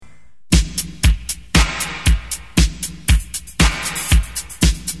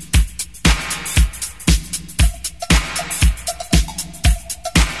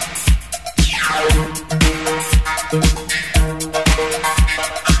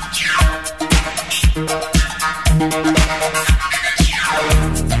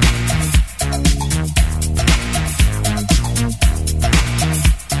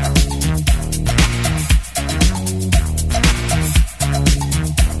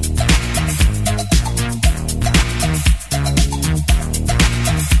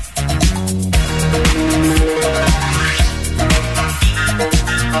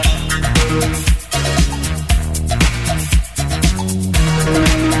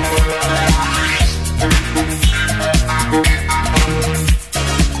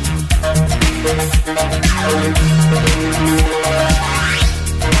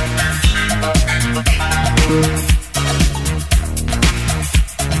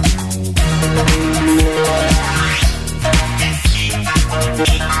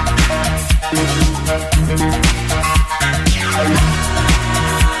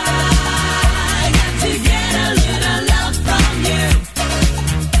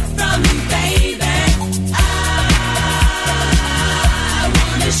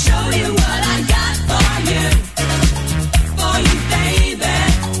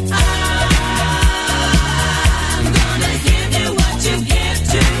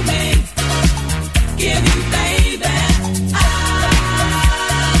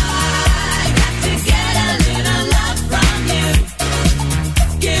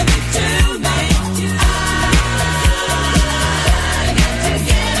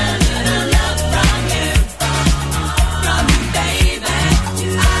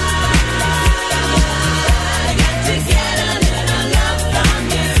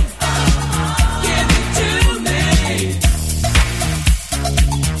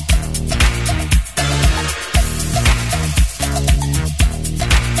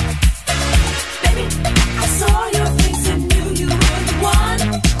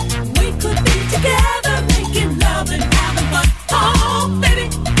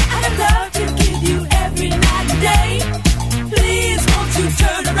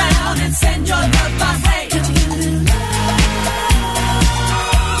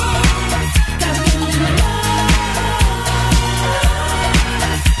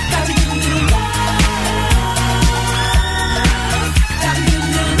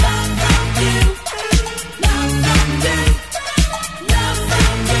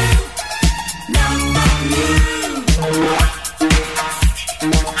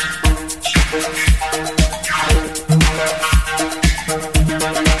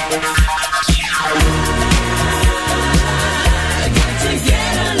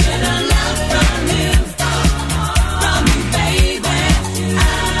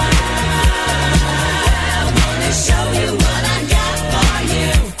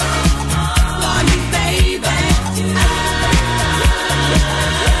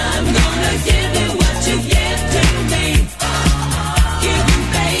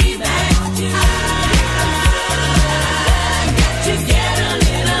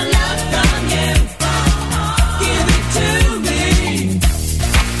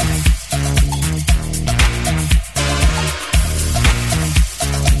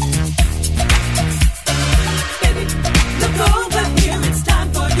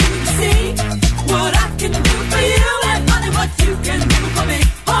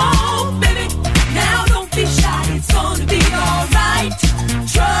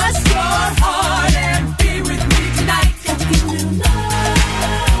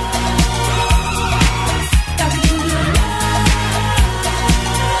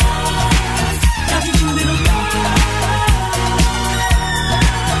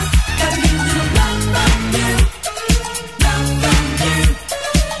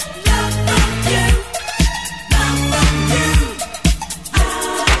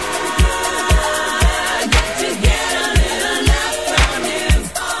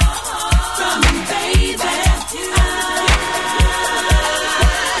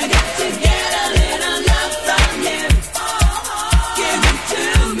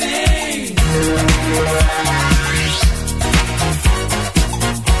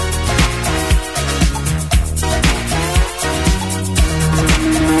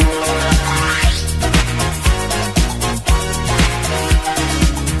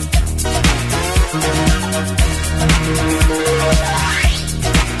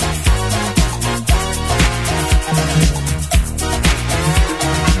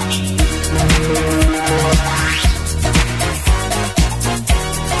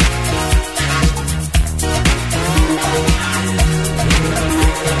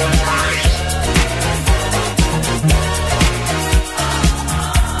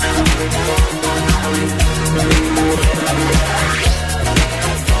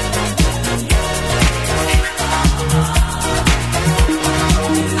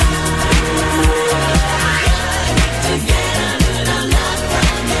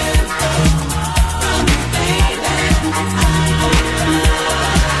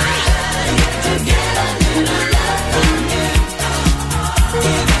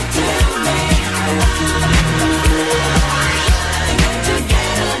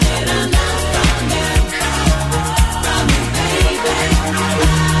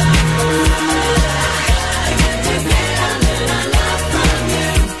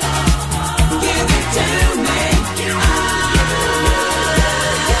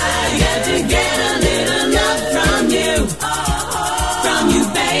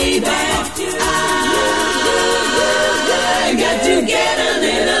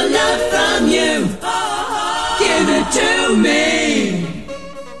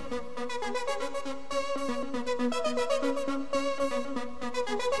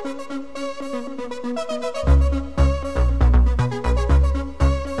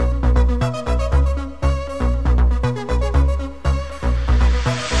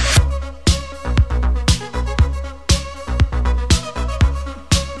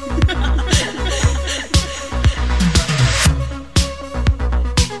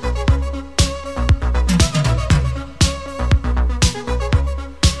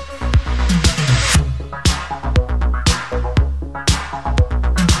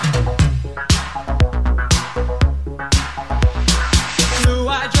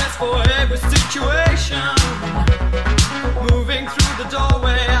for every situation. Moving through the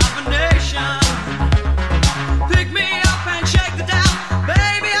doorway of a nation. Pick me up and shake the doubt.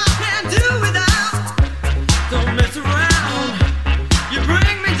 Baby, I can't do without. Don't mess around. You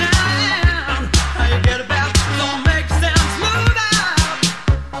bring me down. How you get about? Don't make sound smooth out.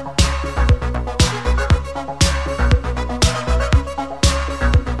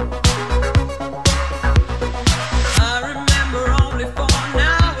 I remember only for an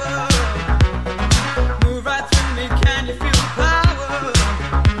hour.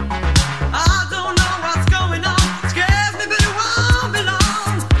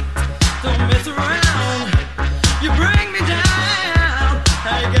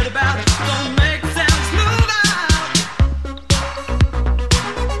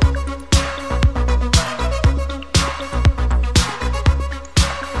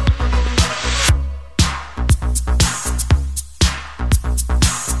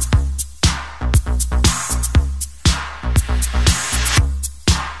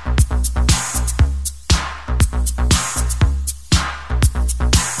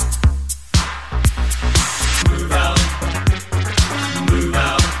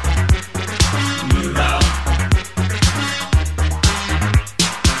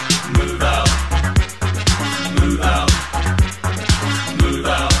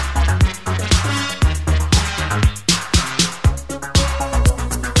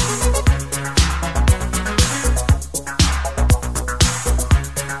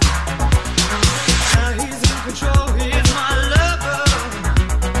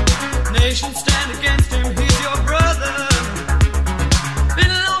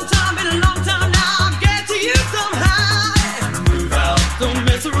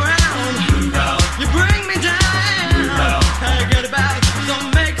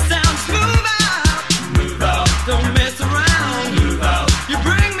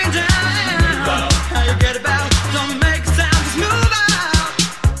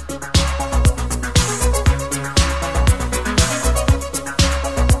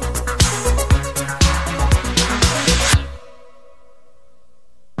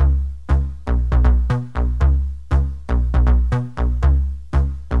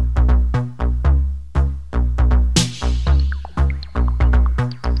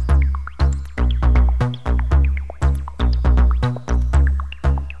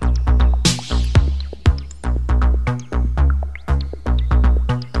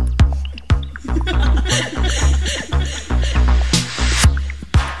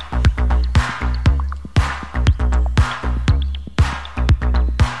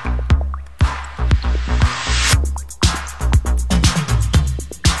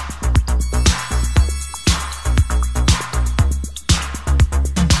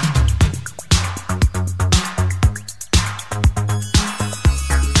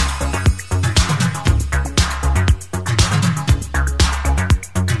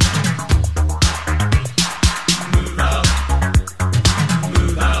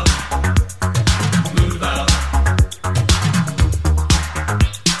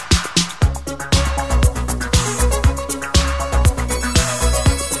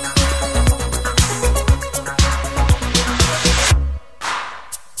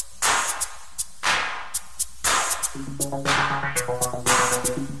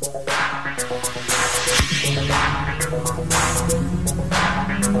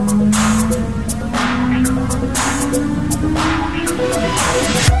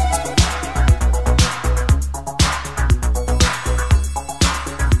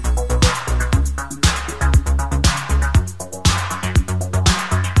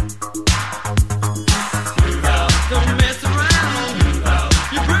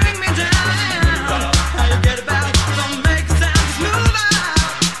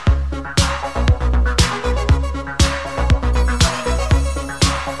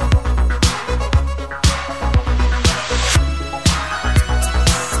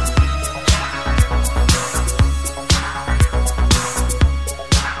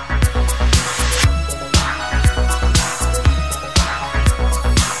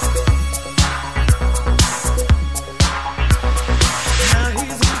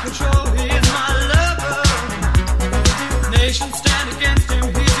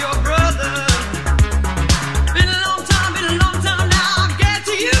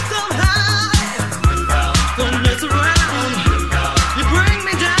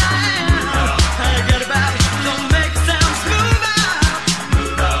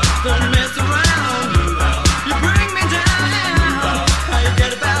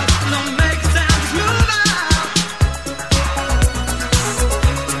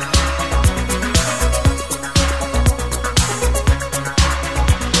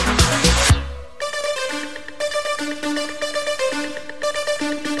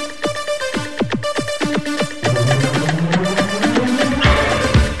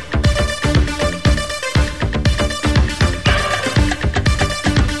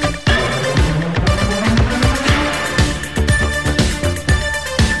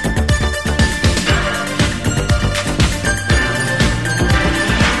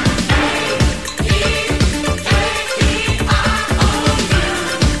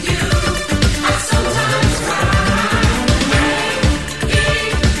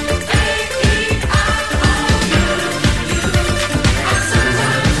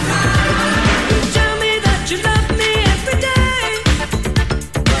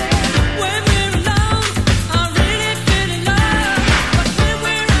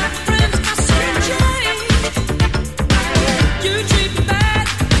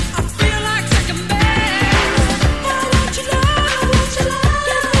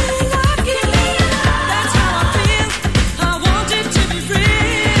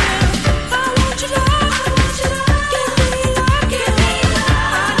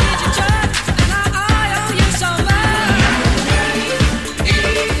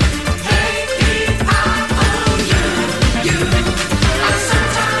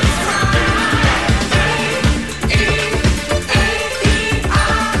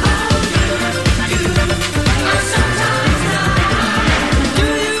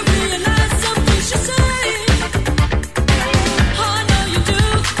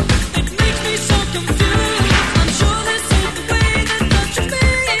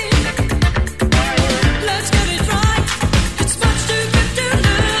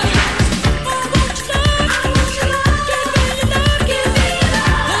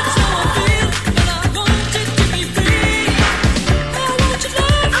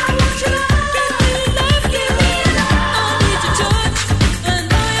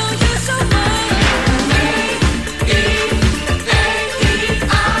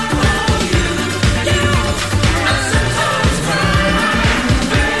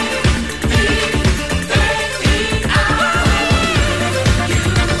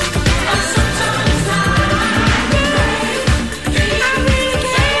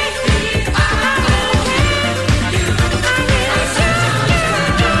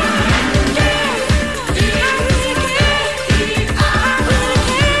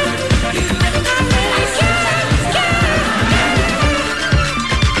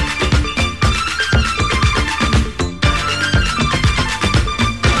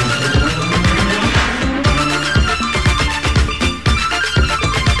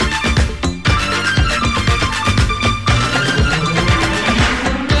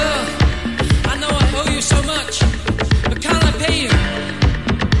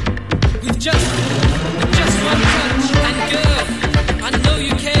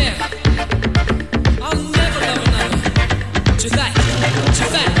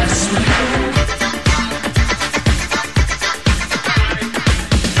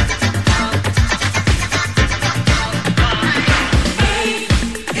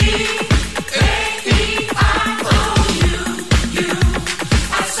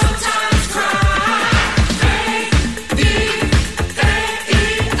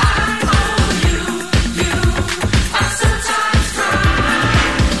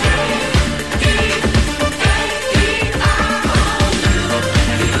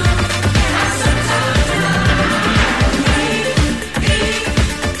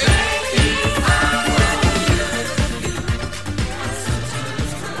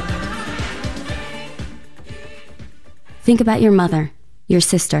 Think about your mother, your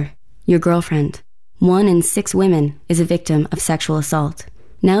sister, your girlfriend. 1 in 6 women is a victim of sexual assault.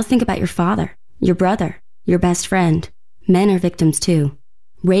 Now think about your father, your brother, your best friend. Men are victims too.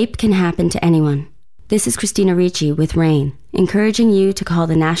 Rape can happen to anyone. This is Christina Ricci with RAIN, encouraging you to call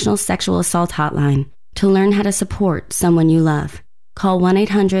the National Sexual Assault Hotline to learn how to support someone you love. Call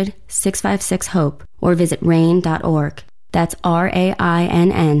 1-800-656-HOPE or visit RAIN.org. That's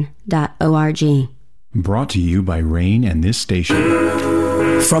RAINN.org. Brought to you by RAIN and this station.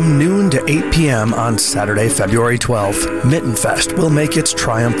 From noon to 8 p.m. on Saturday, February 12th, Mitten Fest will make its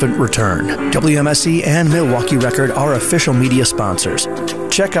triumphant return. WMSE and Milwaukee Record are official media sponsors.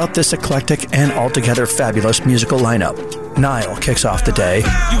 Check out this eclectic and altogether fabulous musical lineup. Nile kicks off the day,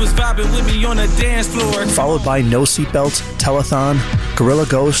 you was vibing with me on the dance floor, followed by No Seatbelts, Telethon, Gorilla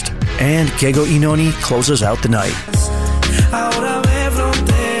Ghost, and Gego Inoni closes out the night.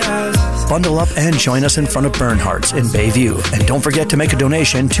 Bundle up and join us in front of Bernhardt's in Bayview. And don't forget to make a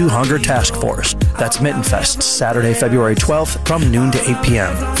donation to Hunger Task Force. That's Mittenfest, Saturday, February 12th from noon to 8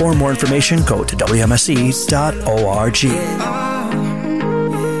 p.m. For more information, go to WMSE.org.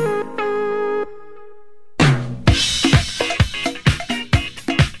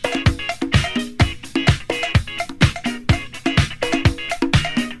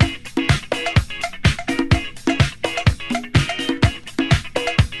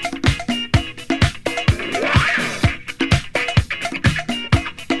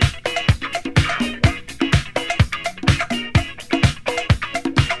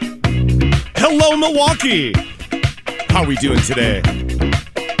 Milwaukee, how are we doing today?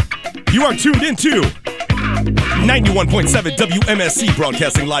 You are tuned into 91.7 WMSE,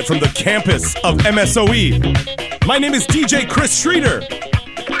 broadcasting live from the campus of MSOE. My name is DJ Chris Schroeder,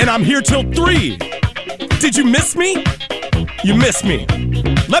 and I'm here till 3. Did you miss me? You missed me.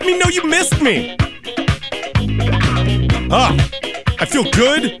 Let me know you missed me. I feel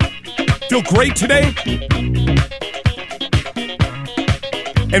good. Feel great today.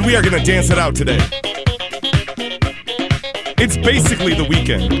 And we are going to dance it out today. It's basically the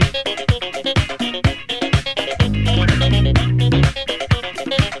weekend.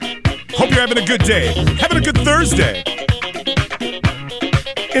 Hope you're having a good day. Having a good Thursday.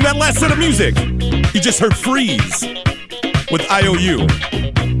 In that last set of music, you just heard Freeez with I.O.U.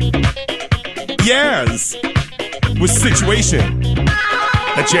 Yes, with Situation.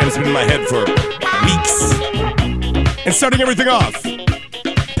 That jam's been in my head for weeks. And starting everything off,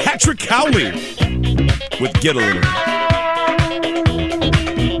 Cowley with Get a Little.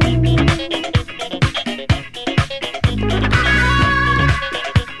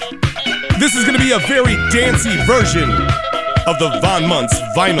 This is going to be a very dancey version of the Von Munz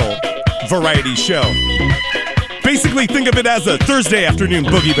vinyl variety show. Basically, think of it as a Thursday afternoon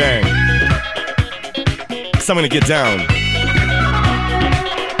boogie bang. So I'm going to get down.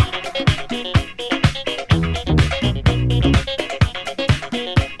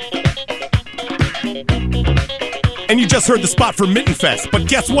 And you just heard the spot for Mittenfest. But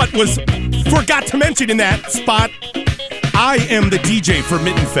guess what was forgot to mention in that spot? I am the DJ for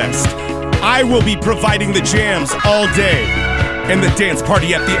Mittenfest. I will be providing the jams all day and the dance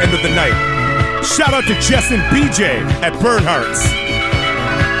party at the end of the night. Shout out to Jess and BJ at Bernhardt's.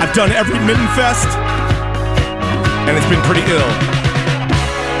 I've done every Mittenfest, and it's been pretty ill.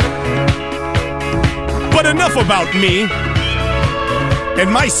 But enough about me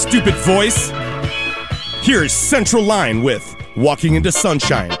and my stupid voice. Here's Central Line with Walking into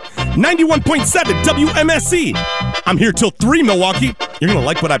Sunshine. 91.7 WMSE. I'm here till 3, Milwaukee. You're going to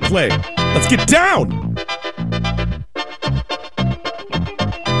like what I play. Let's get down.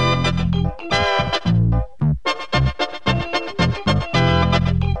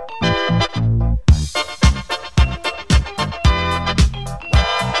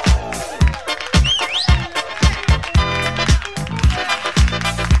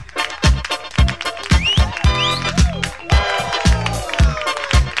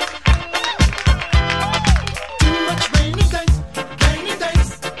 Too much rainy days,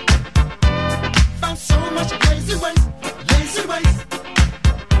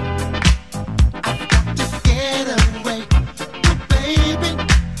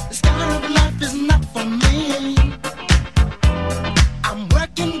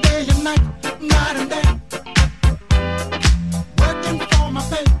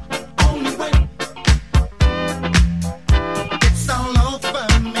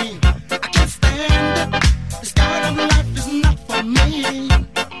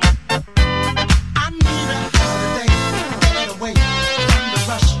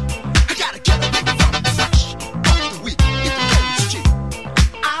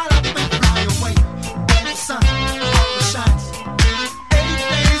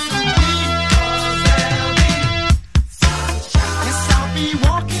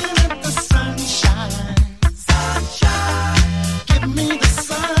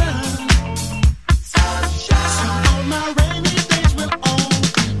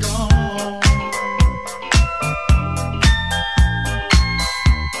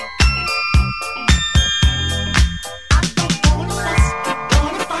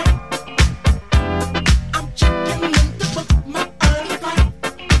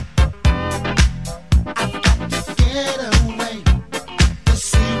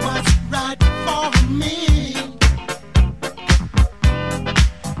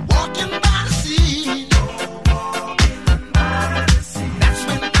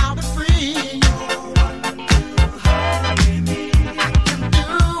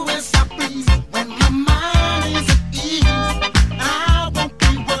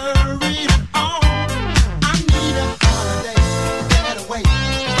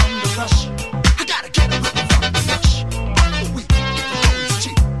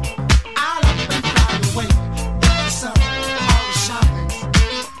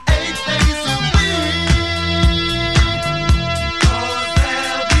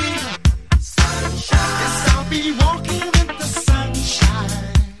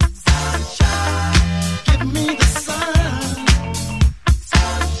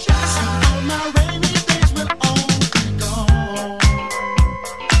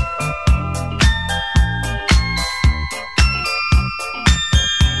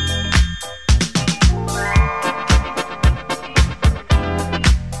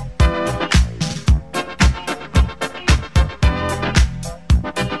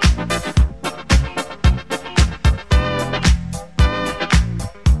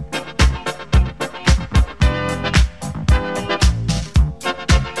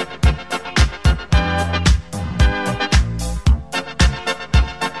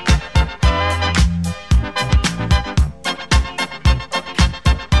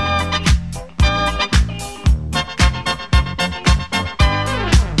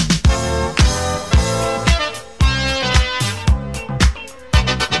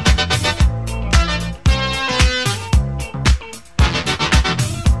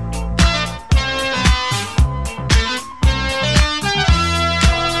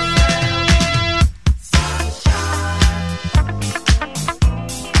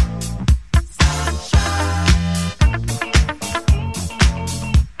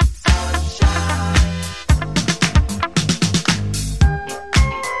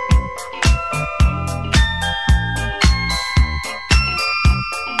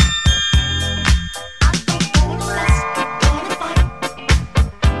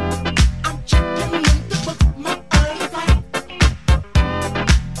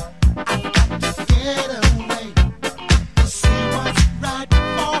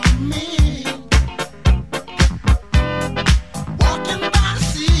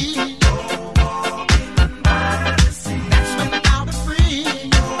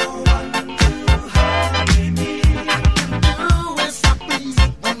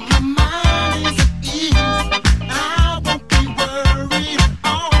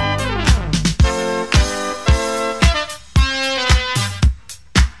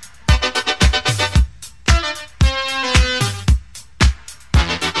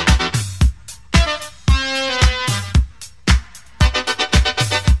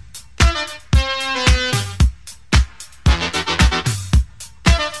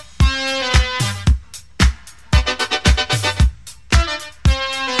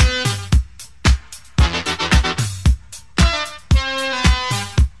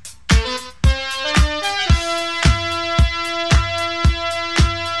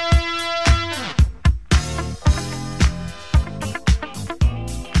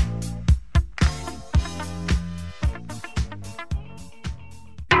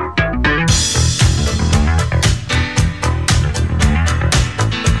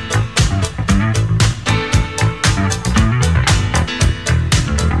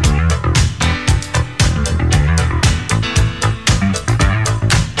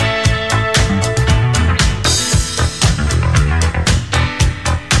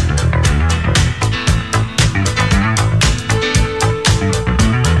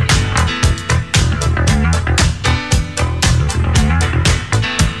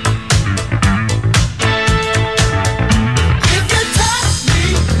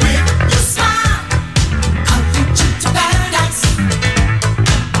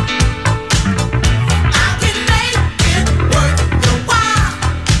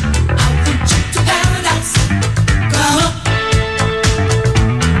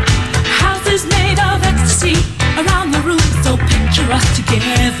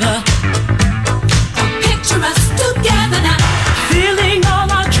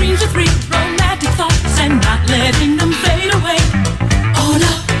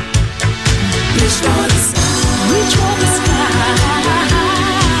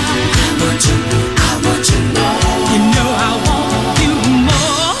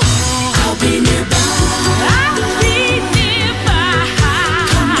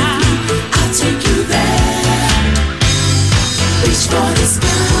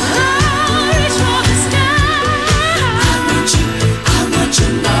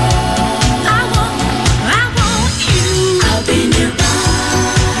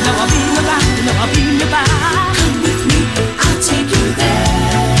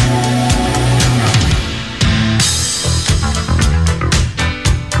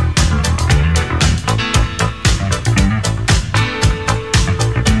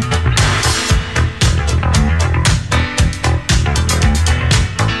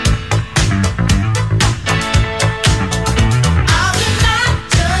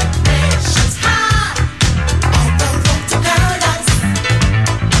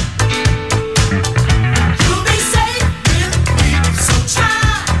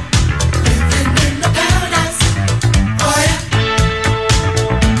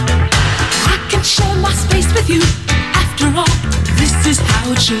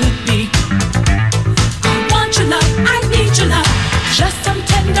 should be. I want your love, I need your love. Just some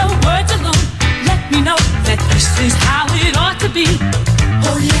tender words alone. Let me know that this is how it ought to be.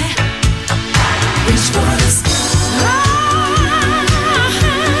 Oh yeah, reach for the sky.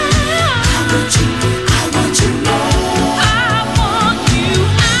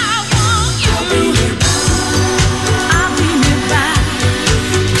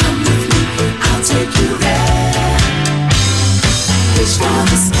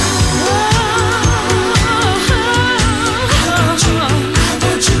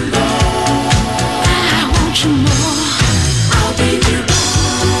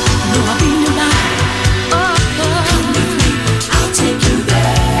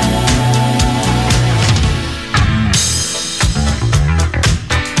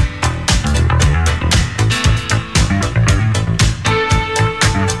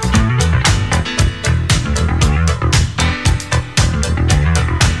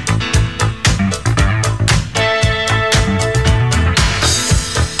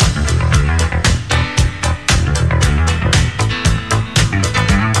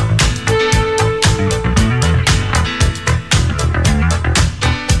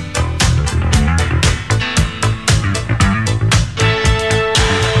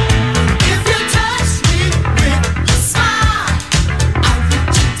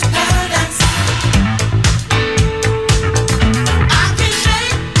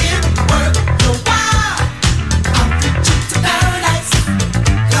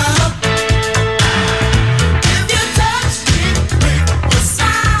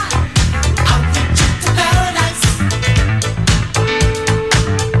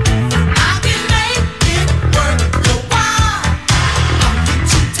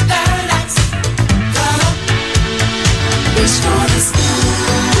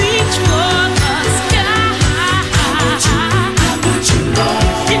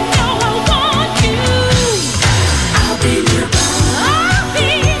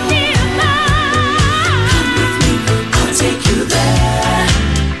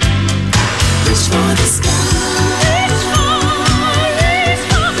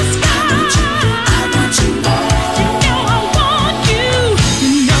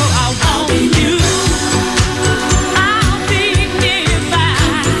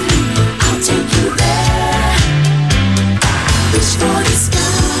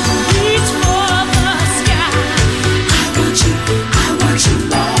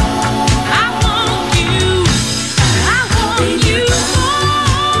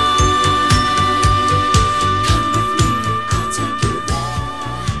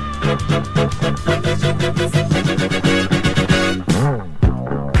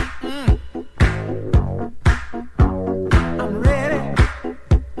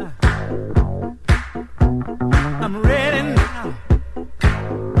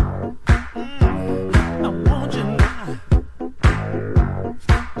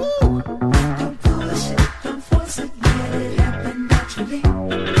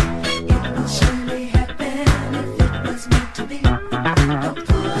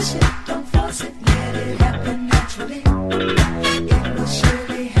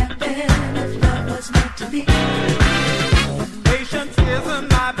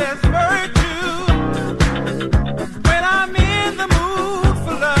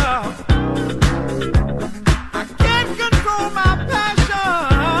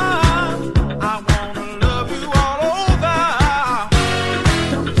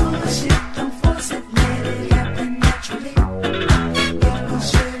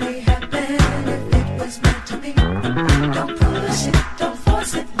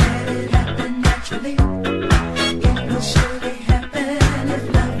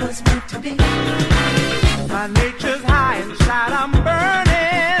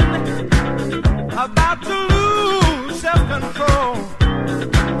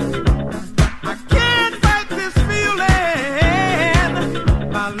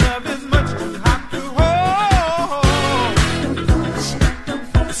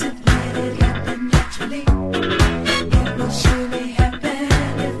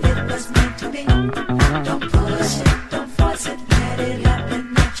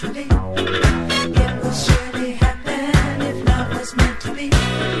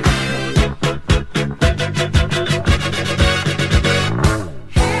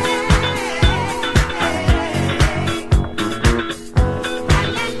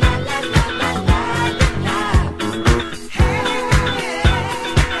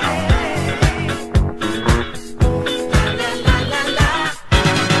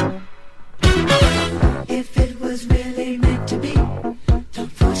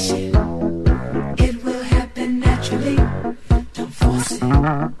 Don't force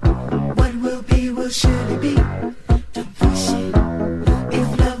it. What will be will surely be. Don't push it.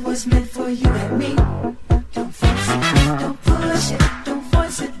 If love was meant for you and me, don't force it. Don't push it. Don't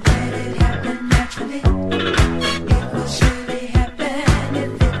force it. Let it happen naturally. It will surely happen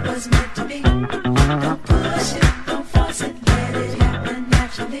if it was meant to be. Don't push it. Don't force it. Let it happen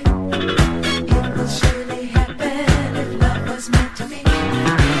naturally. It will surely happen if love was meant to be.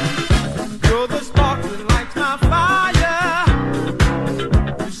 You're the spark that lights my fire.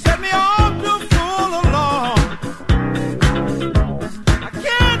 You set me on to fool along. I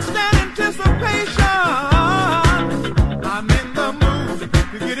can't stand anticipation. I'm in the mood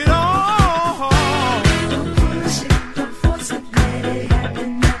to get it on. Don't push it, don't force it, let it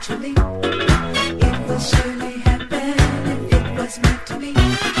happen naturally. It will surely happen if it was meant to be.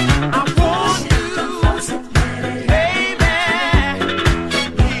 I want you, Don't force it, let it baby. happen.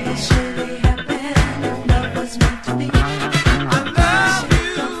 It will surely happen if love was meant to be. I love you,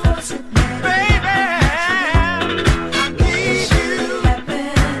 Don't force it, let it baby. I need you, happen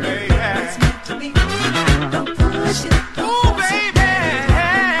if it was meant to be. Don't push it, don't oh force it, baby.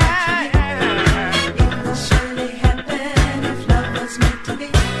 it will surely happen if love was meant to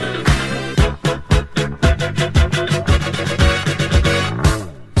be. Don't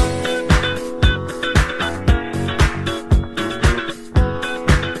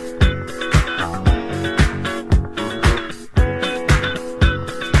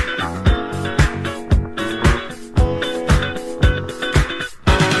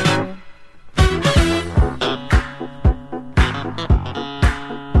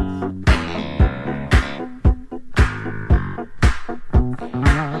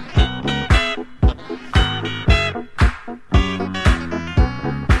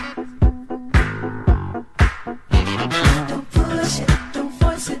push it, don't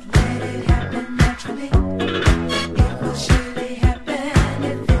force it, let it happen naturally. It will surely happen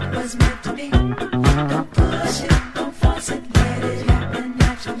if it was meant to be. Don't push it, don't force it, let it happen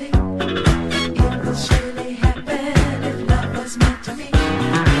naturally. It will surely happen if love was meant to be.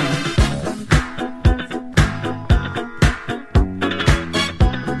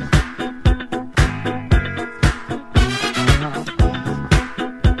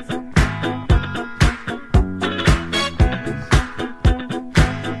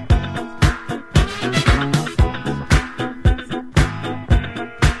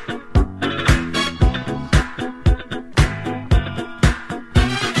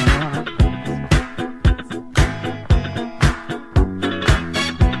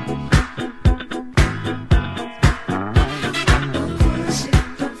 Don't push it,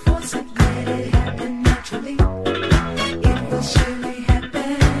 don't force it, let it happen naturally. It will surely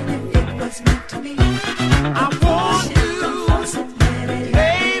happen if it was meant to be. I want Don't force you, it, let it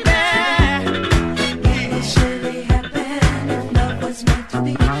baby. It will surely happen if love was meant to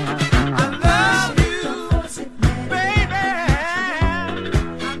be. I love you, Don't force it, let it baby.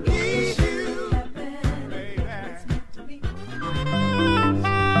 I need you, baby. meant to be.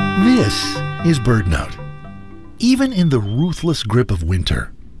 This is Bird Note. Even in the ruthless grip of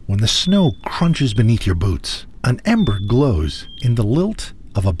winter, when the snow crunches beneath your boots, an ember glows in the lilt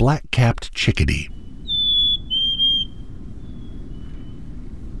of a black-capped chickadee.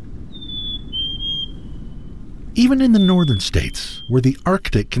 Even in the northern states, where the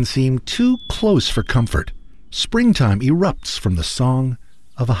Arctic can seem too close for comfort, springtime erupts from the song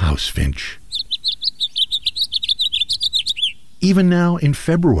of a house finch. Even now in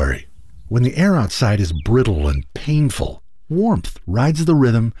February, when the air outside is brittle and painful, warmth rides the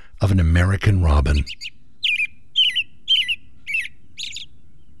rhythm of an American robin.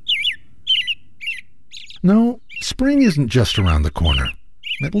 No, spring isn't just around the corner,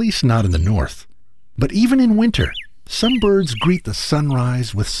 at least not in the north. But even in winter, some birds greet the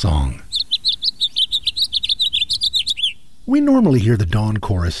sunrise with song. We normally hear the dawn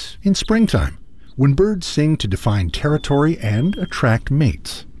chorus in springtime, when birds sing to define territory and attract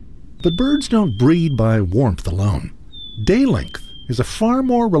mates. But birds don't breed by warmth alone. Day length is a far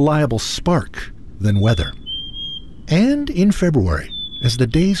more reliable spark than weather. And in February, as the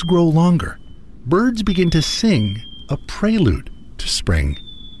days grow longer, birds begin to sing a prelude to spring.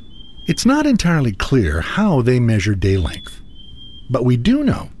 It's not entirely clear how they measure day length, but we do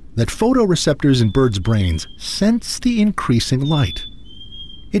know that photoreceptors in birds' brains sense the increasing light.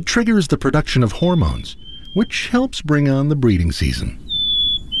 It triggers the production of hormones, which helps bring on the breeding season.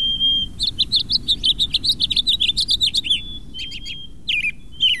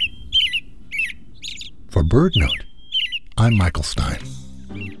 For Bird Note, I'm Michael Stein.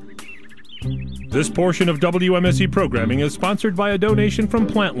 This portion of WMSE programming is sponsored by a donation from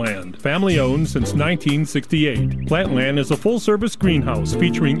Plantland, family-owned since 1968. Plantland is a full-service greenhouse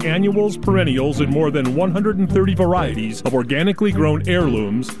featuring annuals, perennials, and more than 130 varieties of organically grown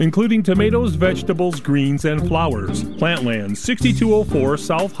heirlooms, including tomatoes, vegetables, greens, and flowers. Plantland, 6204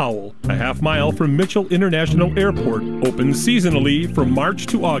 South Howell, a half-mile from Mitchell International Airport, opens seasonally from March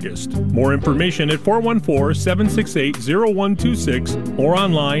to August. More information at 414-768-0126 or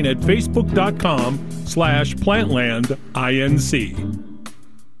online at facebook.com/plantlandinc.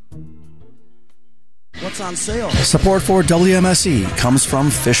 What's on sale? Support for WMSE comes from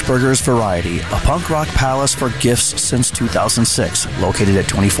Fishburger's Variety, a punk rock palace for gifts since 2006, located at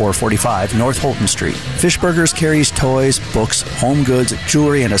 2445 North Holton Street. Fishburger's carries toys, books, home goods,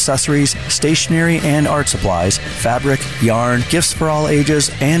 jewelry and accessories, stationery and art supplies, fabric, yarn, gifts for all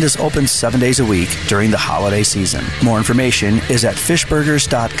ages, and is open 7 days a week during the holiday season. More information is at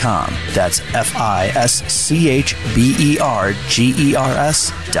fishburgers.com. That's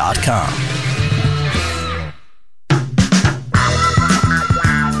FISCHBERGERS.com.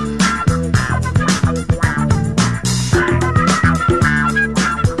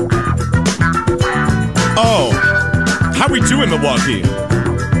 Oh, how we doing, Milwaukee?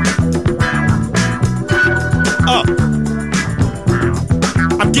 Oh,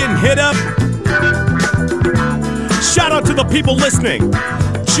 I'm getting hit up. Shout out to the people listening.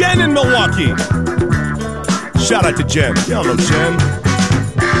 Jen in Milwaukee. Shout out to Jen. Y'all know Jen.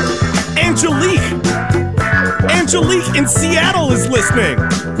 Angelique in Seattle is listening.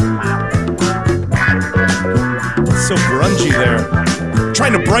 It's so grungy there.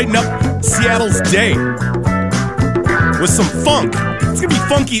 Trying to brighten up Seattle's day with some funk. It's gonna be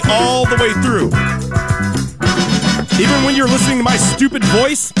funky all the way through. Even when you're listening to my stupid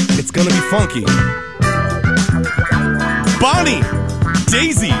voice, it's gonna be funky. Bonnie,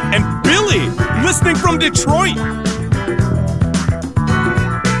 Daisy, and Billy listening from Detroit.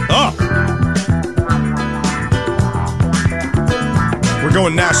 Oh. We're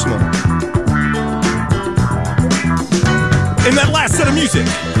going national. In that last set of music,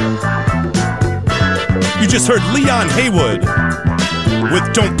 you just heard Leon Haywood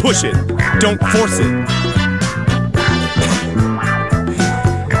with Don't Push It, Don't Force It.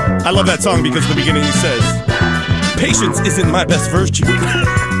 I love that song because in the beginning he says, patience isn't my best virtue.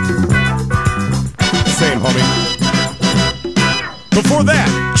 Same, homie. Before that,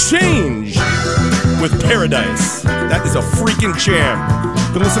 Change with Paradise. That is a freaking jam.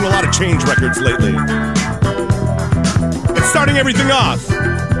 Been listening to a lot of Change records lately. And starting everything off,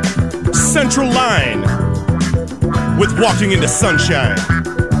 Central Line with Walking into Sunshine.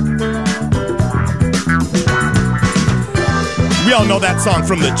 We all know that song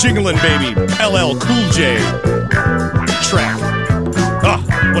from the Jinglin' Baby, LL Cool J track. Oh,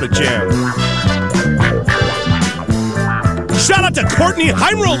 what a jam. Shout out to Courtney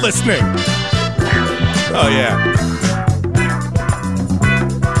Heimrel listening. Oh, yeah.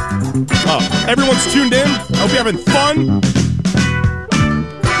 Oh, everyone's tuned in. I hope you're having fun.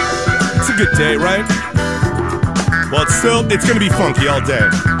 It's a good day, right? Well, it's going to be funky all day.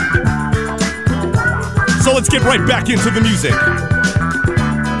 So let's get right back into the music.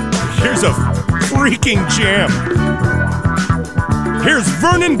 Here's a freaking jam. Here's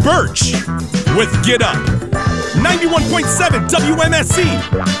Vernon Burch with Get Up. 91.7 WMSE.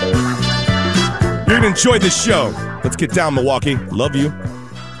 You're going to enjoy this show. Let's get down, Milwaukee. Love you.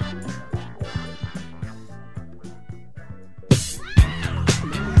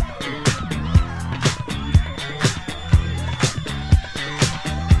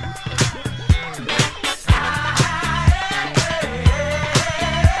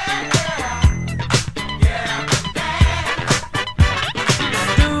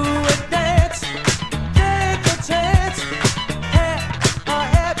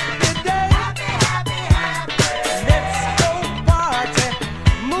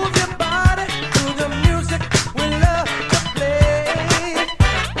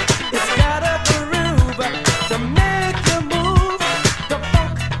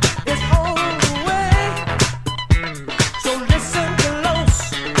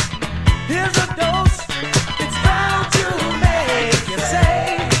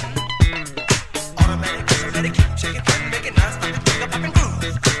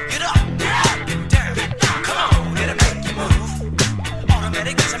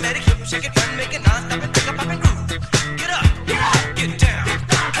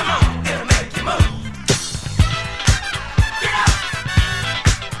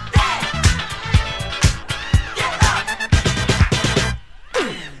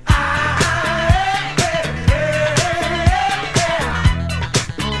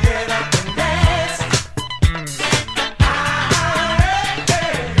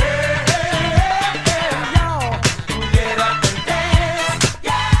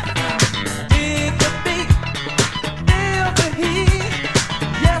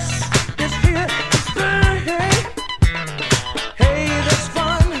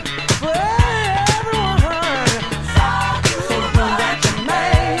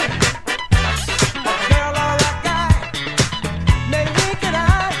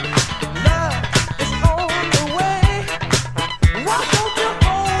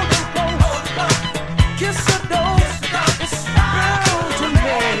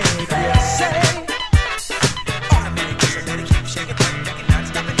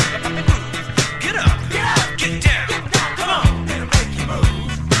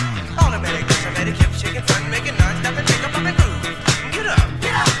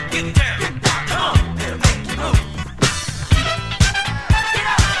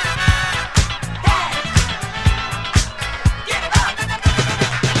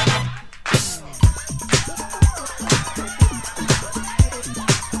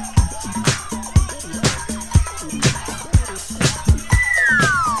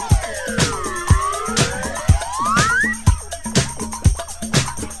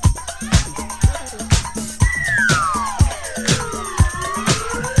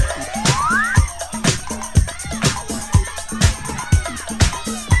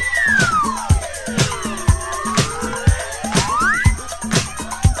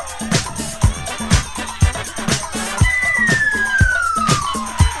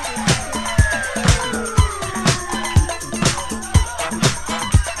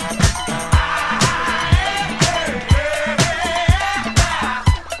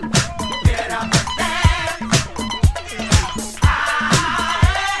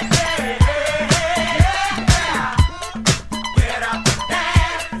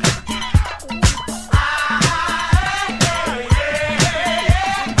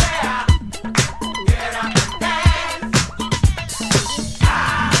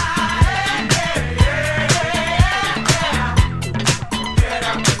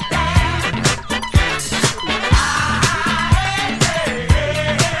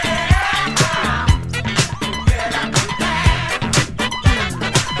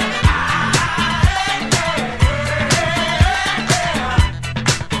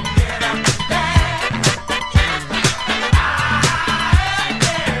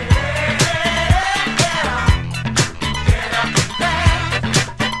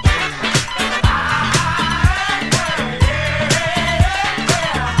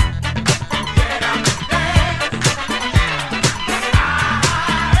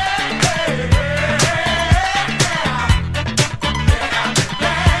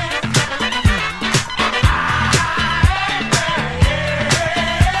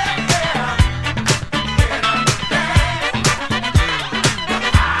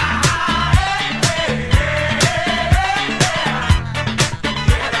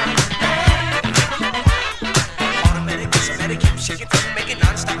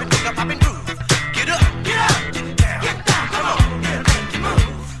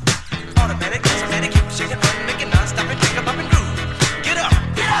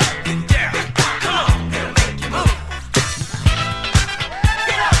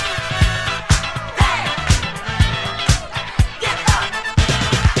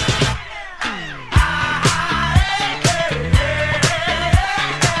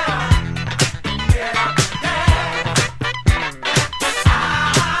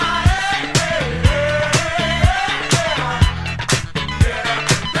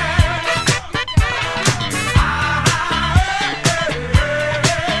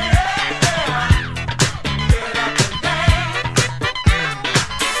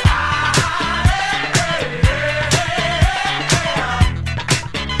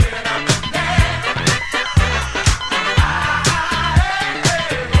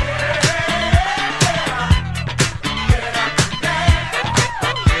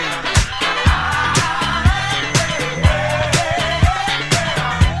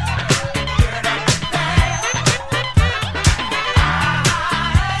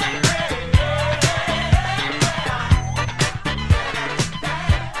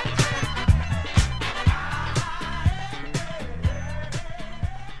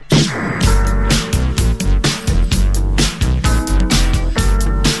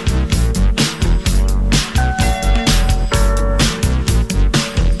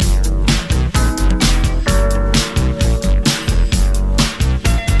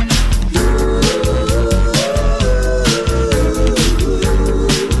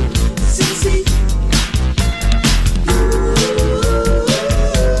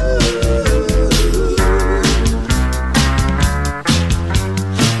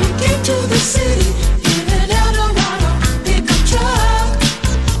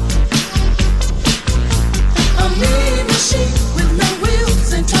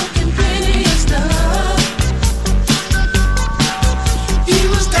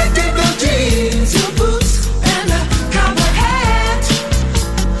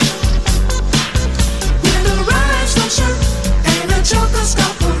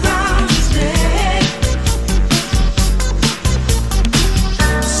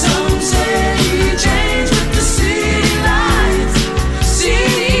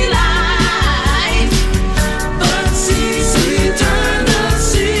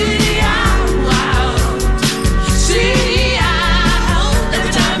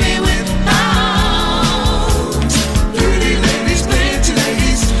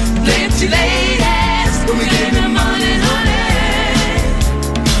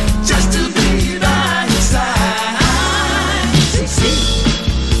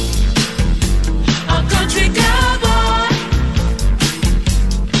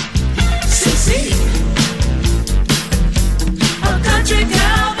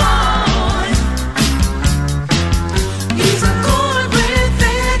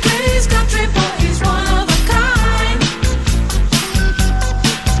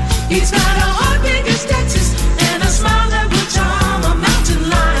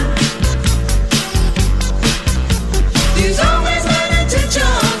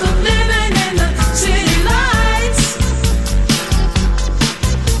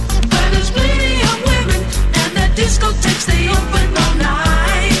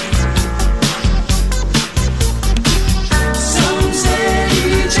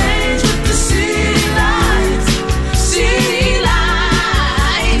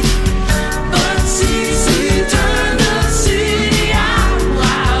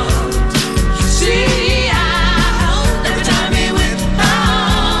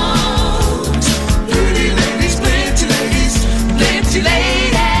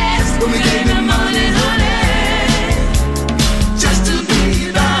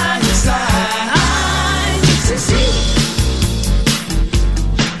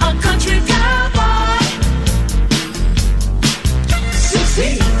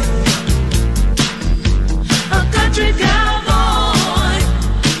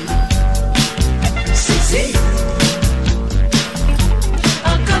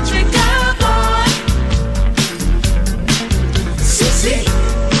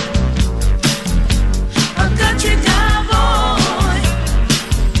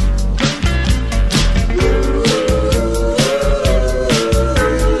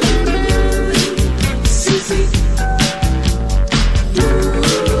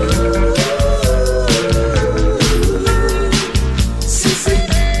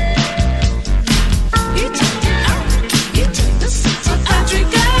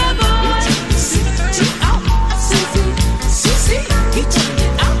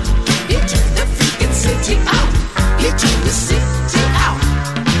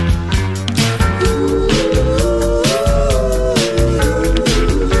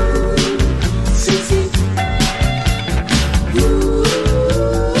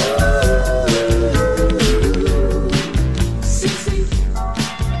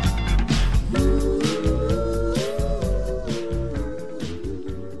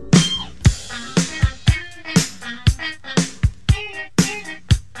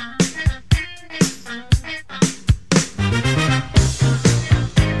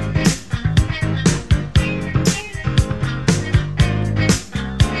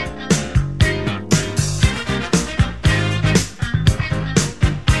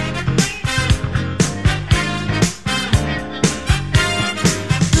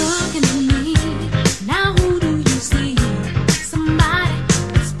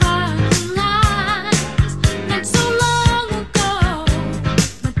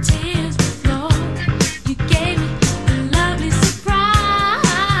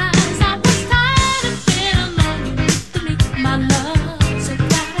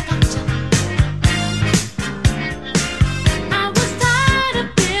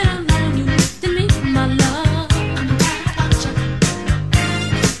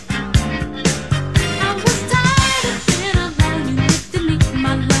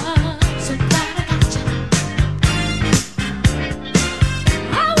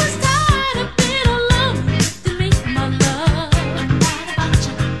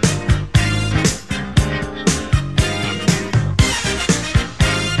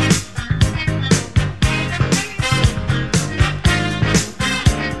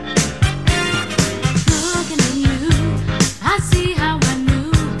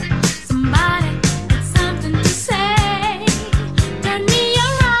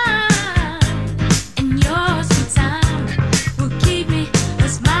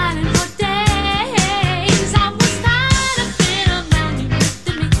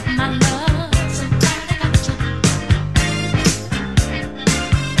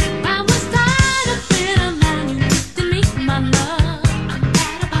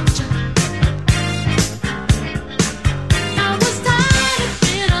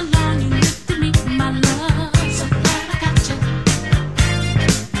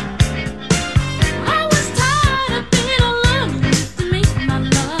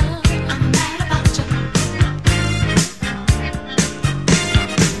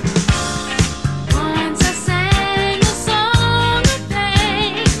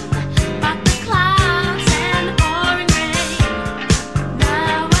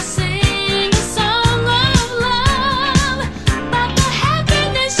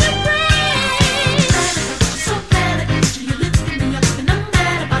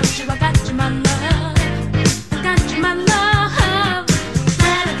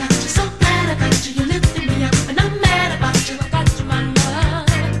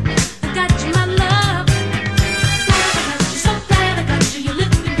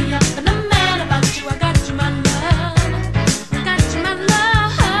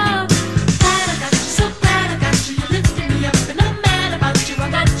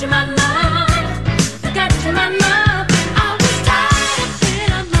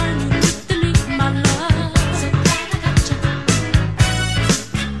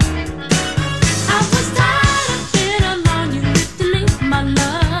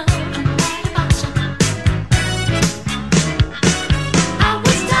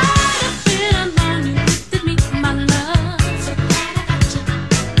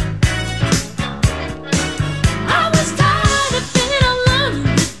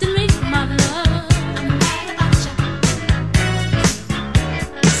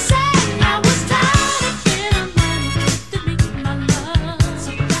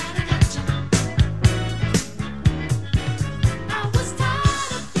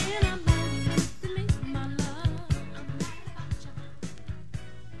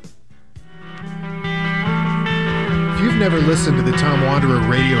 ever listened to the Tom Wanderer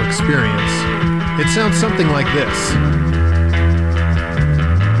radio experience, it sounds something like this.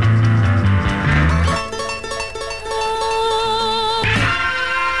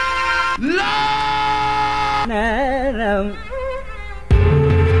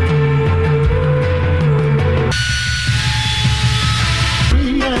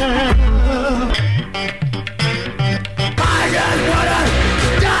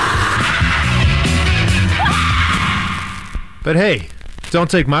 But hey, don't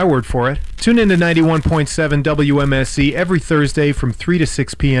take my word for it. Tune in to 91.7 WMSE every Thursday from 3 to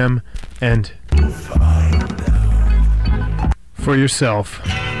 6 p.m. and find out for yourself.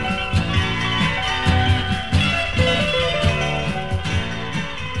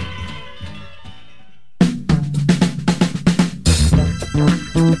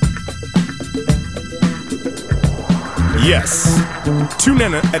 Yes. Tune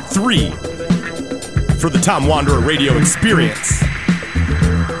in at 3 for the Tom Wanderer radio experience.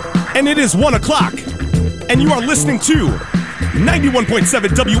 And it is 1 o'clock, and you are listening to 91.7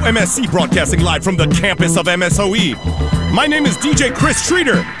 WMSE, broadcasting live from the campus of MSOE. My name is DJ Chris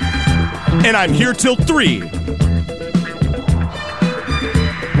Streeter, and I'm here till 3.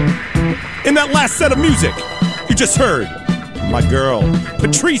 In that last set of music, you just heard my girl,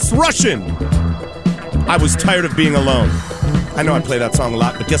 Patrice Rushen. I was tired of being alone. I know I play that song a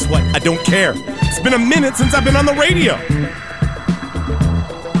lot, but guess what? I don't care. It's been a minute since I've been on the radio.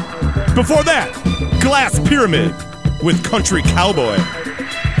 Before that, Glass Pyramid with Country Cowboy.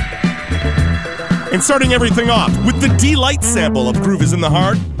 And starting everything off with the D-Light sample of Groove is in the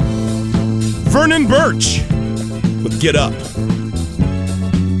Heart, Vernon Burch with Get Up.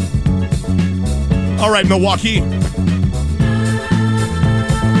 All right, Milwaukee.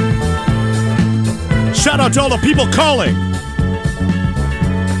 Shout out to all the people calling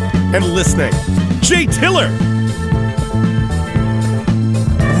and listening. Jay Tiller.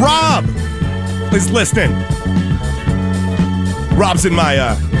 Rob is listening. Rob's in my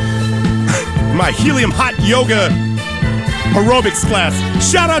my Helium Hot Yoga aerobics class.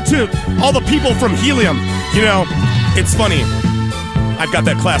 Shout out to all the people from Helium. You know, it's funny. I've got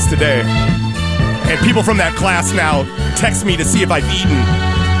that class today, and people from that class now text me to see if I've eaten,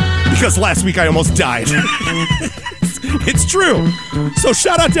 because last week I almost died. It's true. So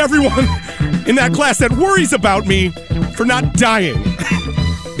shout out to everyone in that class that worries about me for not dying.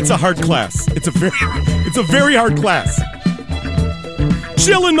 It's a hard class. It's a very hard class.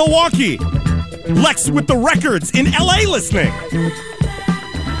 Jill in Milwaukee. Lex with the records in LA listening.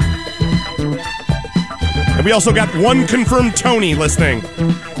 And we also got one confirmed Tony listening.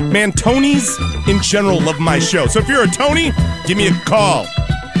 Man, Tonys in general love my show. So if you're a Tony, give me a call.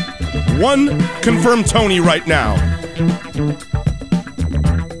 One confirmed Tony right now.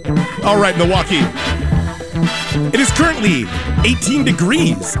 All right, Milwaukee. It is currently 18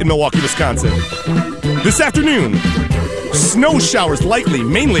 degrees in Milwaukee, Wisconsin. This afternoon, snow showers likely,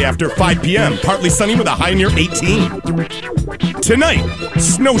 mainly after 5 p.m. Partly sunny with a high near 18. Tonight,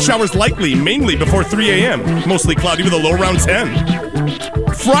 snow showers likely, mainly before 3 a.m. Mostly cloudy with a low around 10.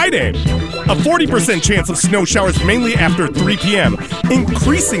 Friday, a 40% chance of snow showers, mainly after 3 p.m.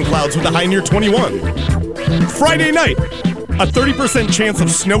 Increasing clouds with a high near 21. Friday night, a 30% chance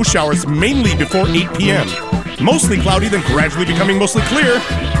of snow showers, mainly before 8 p.m. Mostly cloudy, then gradually becoming mostly clear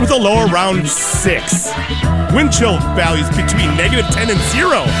with a low around 6. Wind chill values between -10 and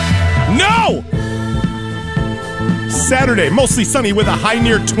 0. No! Saturday, mostly sunny with a high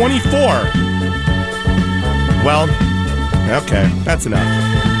near 24. Well, okay, that's enough.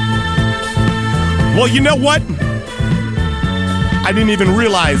 Well, you know what? I didn't even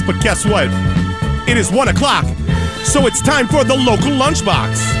realize, but guess what? It is 1 o'clock, so it's time for the local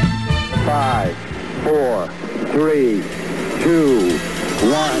lunchbox. 5, 4, 3, 2,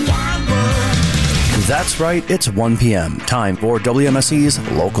 1. That's right, it's 1 p.m. Time for WMSE's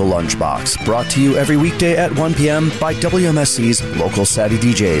Local Lunchbox. Brought to you every weekday at 1 p.m. by WMSE's local savvy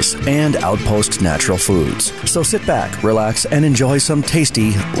DJs and Outpost Natural Foods. So sit back, relax, and enjoy some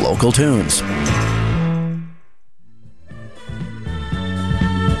tasty local tunes.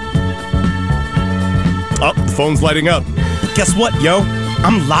 Oh, the phone's lighting up. Guess what, yo?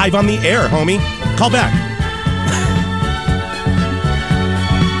 I'm live on the air, homie. Call back.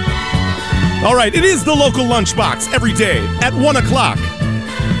 All right, it is the local lunchbox every day at 1 o'clock.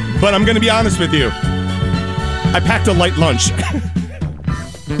 But I'm going to be honest with you. I packed a light lunch.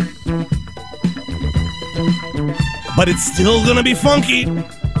 But it's still going to be funky.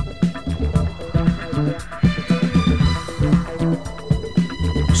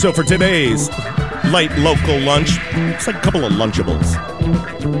 So for today's light local lunch, it's like a couple of Lunchables.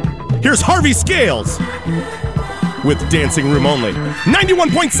 Here's Harvey Scales with Dancing Room Only.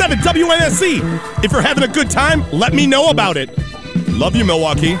 91.7 WMSE. If you're having a good time, let me know about it. Love you,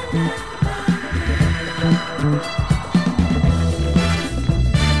 Milwaukee.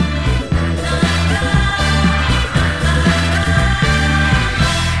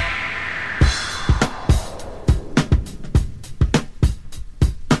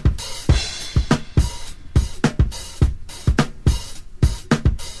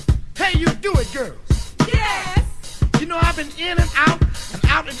 Hey, you do it, girls. Yes. You know, I've been in and out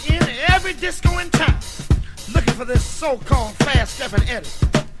and in every disco in town, looking for this so-called fast-stepping Eddie.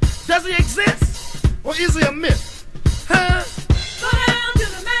 Does he exist, or is he a myth? Huh? Go down to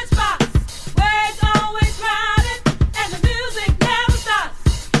the matchbox, where it's always crowded, and the music never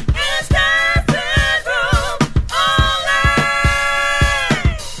stops. It's dancing room only.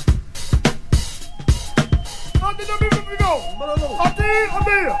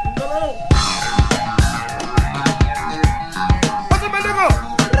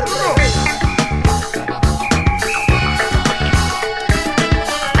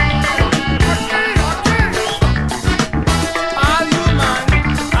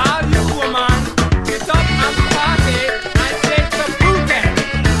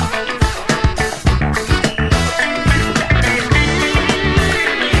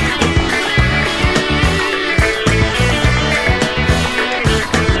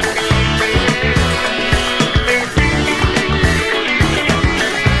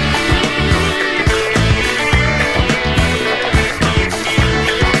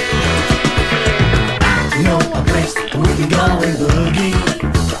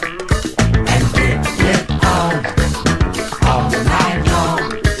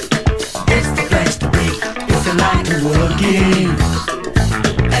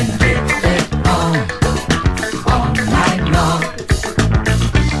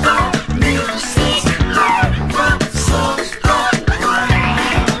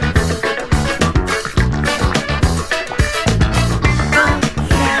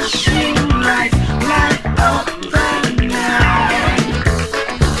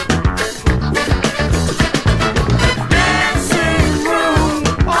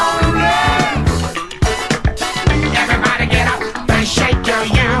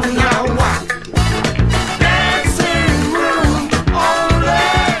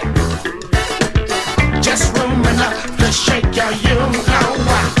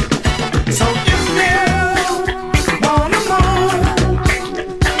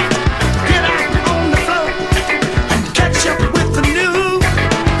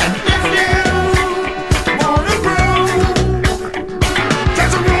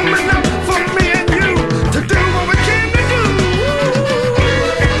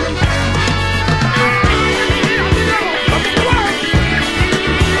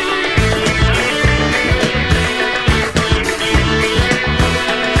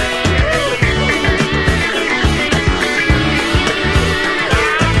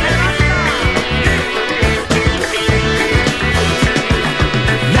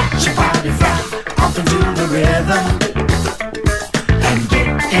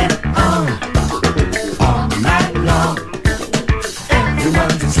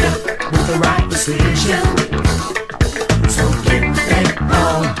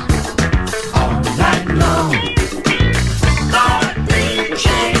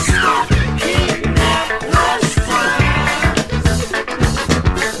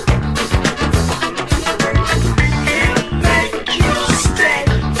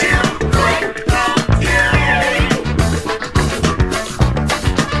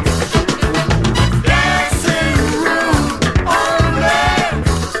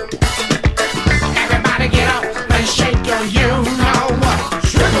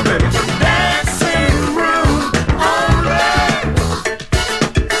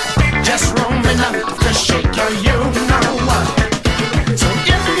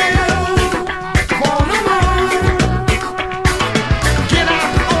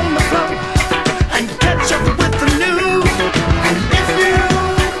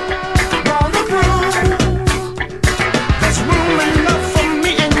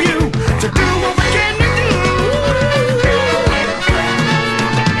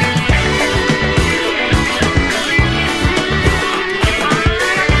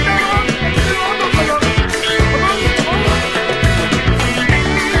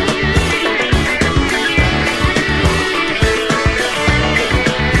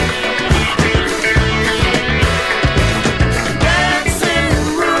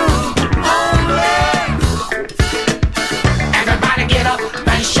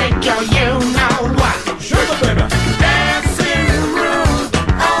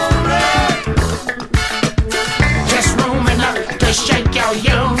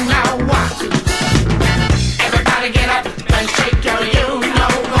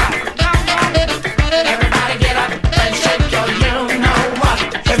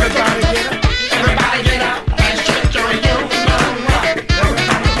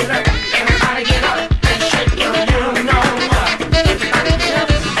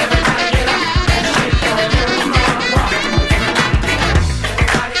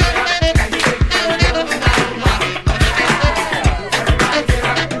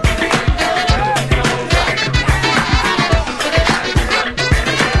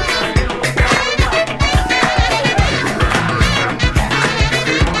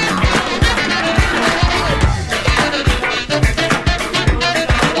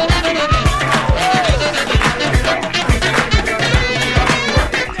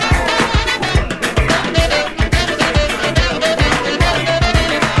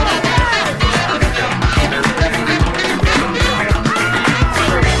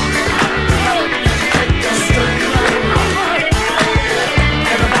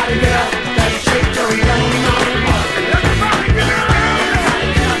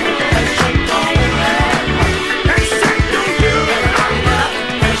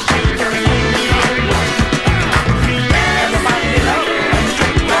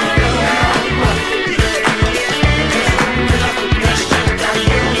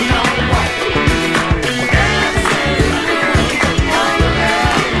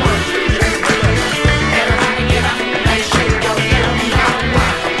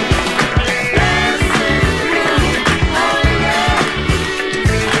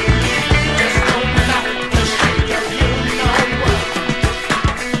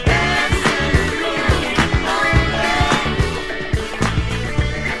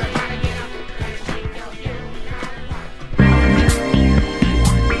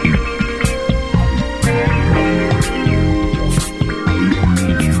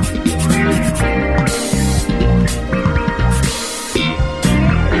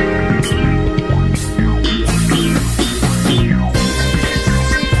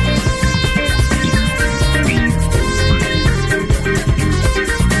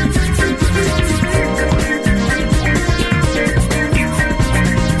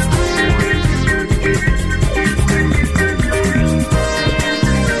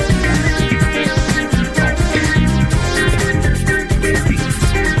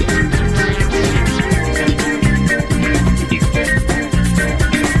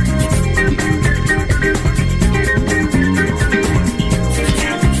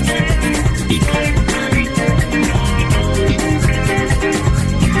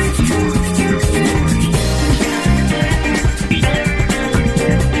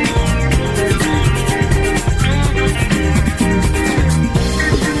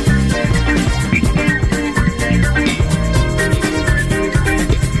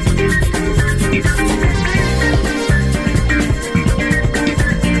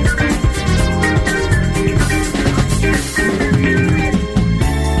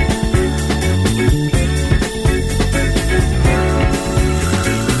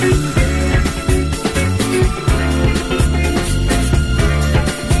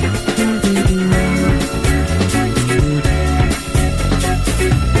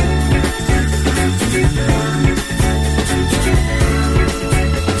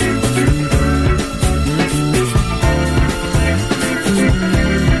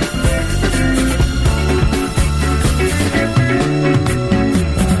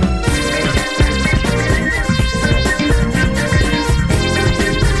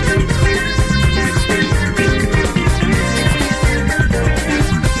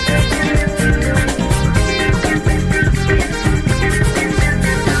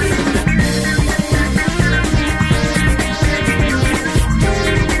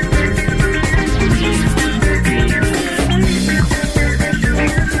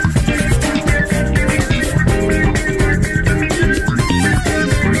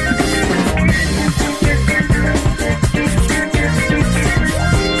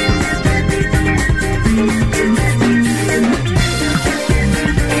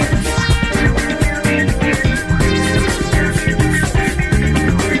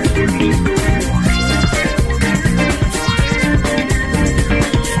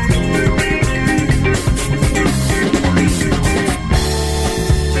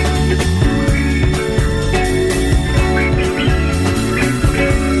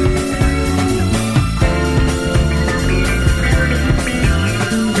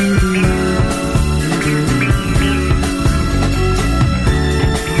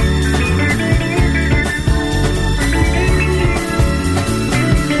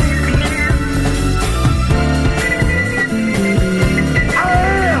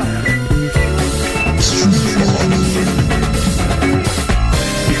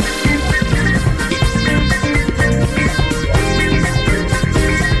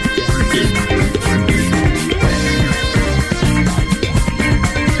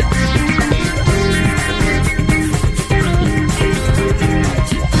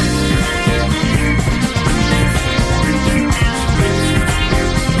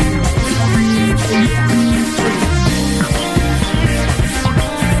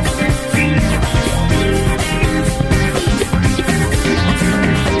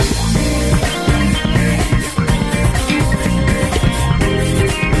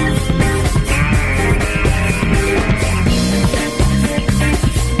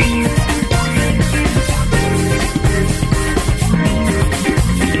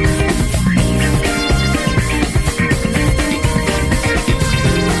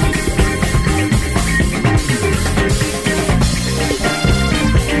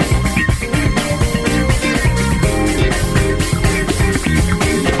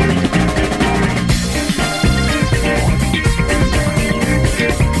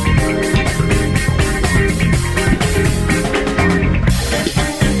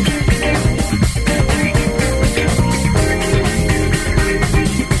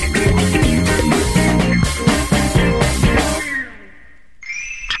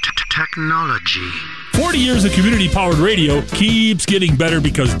 technology. 40 years of community-powered radio keeps getting better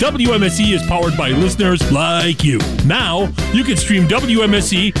because WMSE is powered by listeners like you. Now, you can stream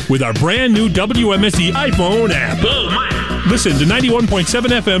WMSE with our brand new WMSE iPhone app. Oh, man. Listen to 91.7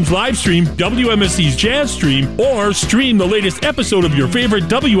 FM's live stream, WMSE's Jazz Stream, or stream the latest episode of your favorite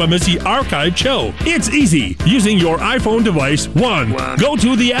WMSE archive show. It's easy. Using your iPhone device, 1. Go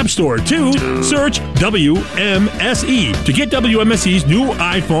to the App Store. 2. Search WMSE to get WMSE's new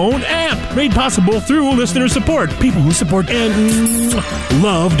iPhone app. Made possible through listener support. People who support and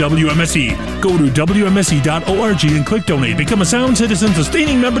love WMSE. Go to WMSE.org and click donate. Become a Sound Citizen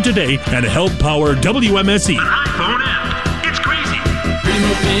sustaining member today and help power WMSE. An iPhone app. It's crazy.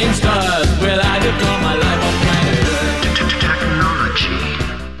 Removing stars, well, I lived all my life on planet Earth. Technology.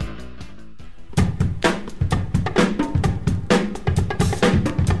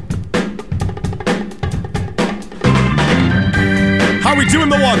 How we doing,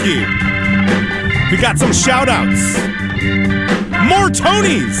 Milwaukee? We got some shout-outs. More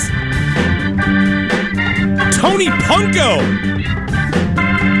Tonys. Tony Punko,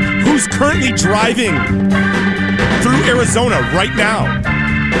 who's currently driving through Arizona right now.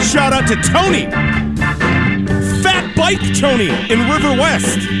 Shout out to Tony. Fat Bike Tony in River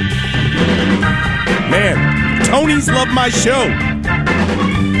West. Man, Tonys love my show.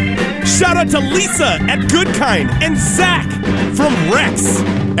 Shout out to Lisa at Good Kind and Zach from Rex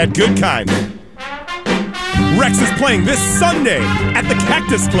at Good Kind. Rex is playing this Sunday at the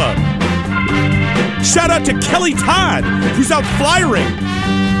Cactus Club. Shout out to Kelly Todd, who's out flyering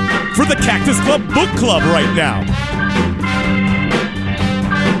for the Cactus Club Book Club right now.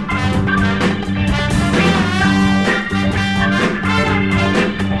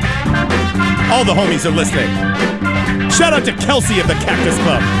 All the homies are listening. Shout out to Kelsey of the Cactus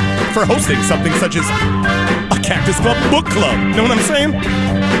Club for hosting something such as a Cactus Club Book Club. Know what I'm saying?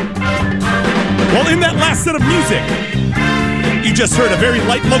 Well, in that last set of music, you just heard a very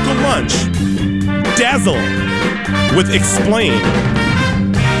light local lunch. Dazzle with Explain.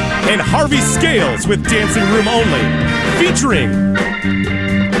 And Harvey Scales with Dancing Room Only. Featuring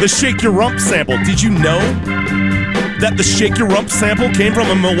the Shake Your Rump sample. Did you know that the Shake Your Rump sample came from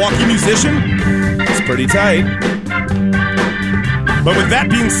a Milwaukee musician? It's pretty tight. But with that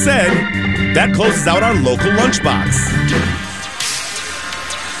being said, that closes out our local lunchbox.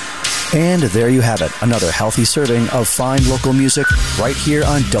 And there you have it, another healthy serving of fine local music right here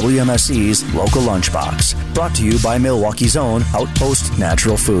on WMSE's Local Lunchbox, brought to you by Milwaukee's own Outpost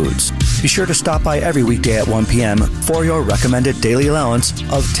Natural Foods. Be sure to stop by every weekday at 1 p.m. for your recommended daily allowance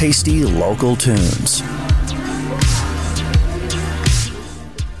of tasty local tunes.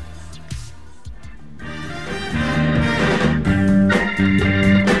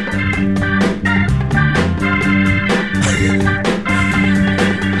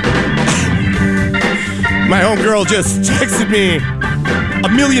 My homegirl just texted me, "A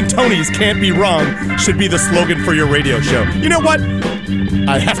million Tonys can't be wrong" should be the slogan for your radio show. You know what?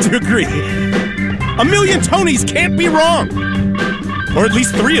 I have to agree. A million Tonys can't be wrong. Or at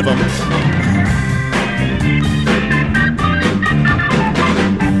least 3 of them.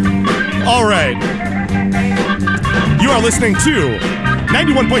 All right. You are listening to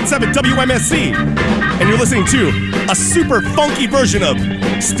 91.7 WMSE. And you're listening to a super funky version of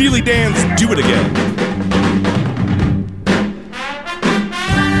Steely Dan's Do It Again.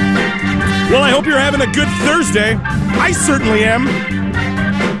 Well, I hope you're having a good Thursday. I certainly am.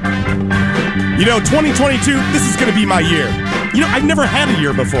 You know, 2022, this is going to be my year. You know, I've never had a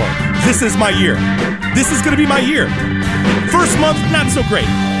year before. This is my year. This is going to be my year. First month, not so great.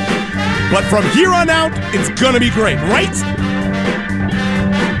 But from here on out, it's going to be great, right?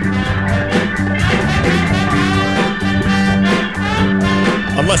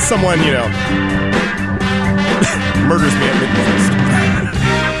 Unless someone, you know, murders me at midnight.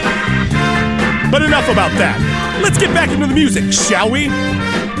 But enough about that. Let's get back into the music, shall we?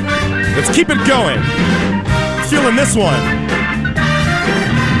 Let's keep it going. Feeling this one.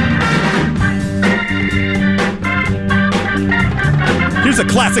 Here's a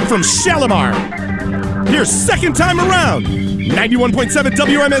classic from Shalamar. Here's Second Time Around. 91.7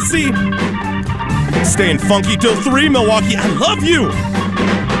 WMSE. Staying funky till 3, Milwaukee. I love you.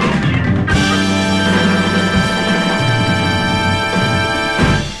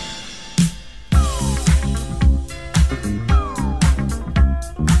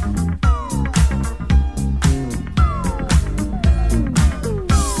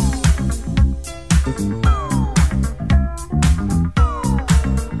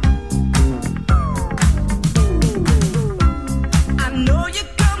 Know you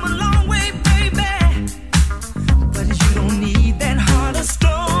come a long way, baby, but you don't need that hard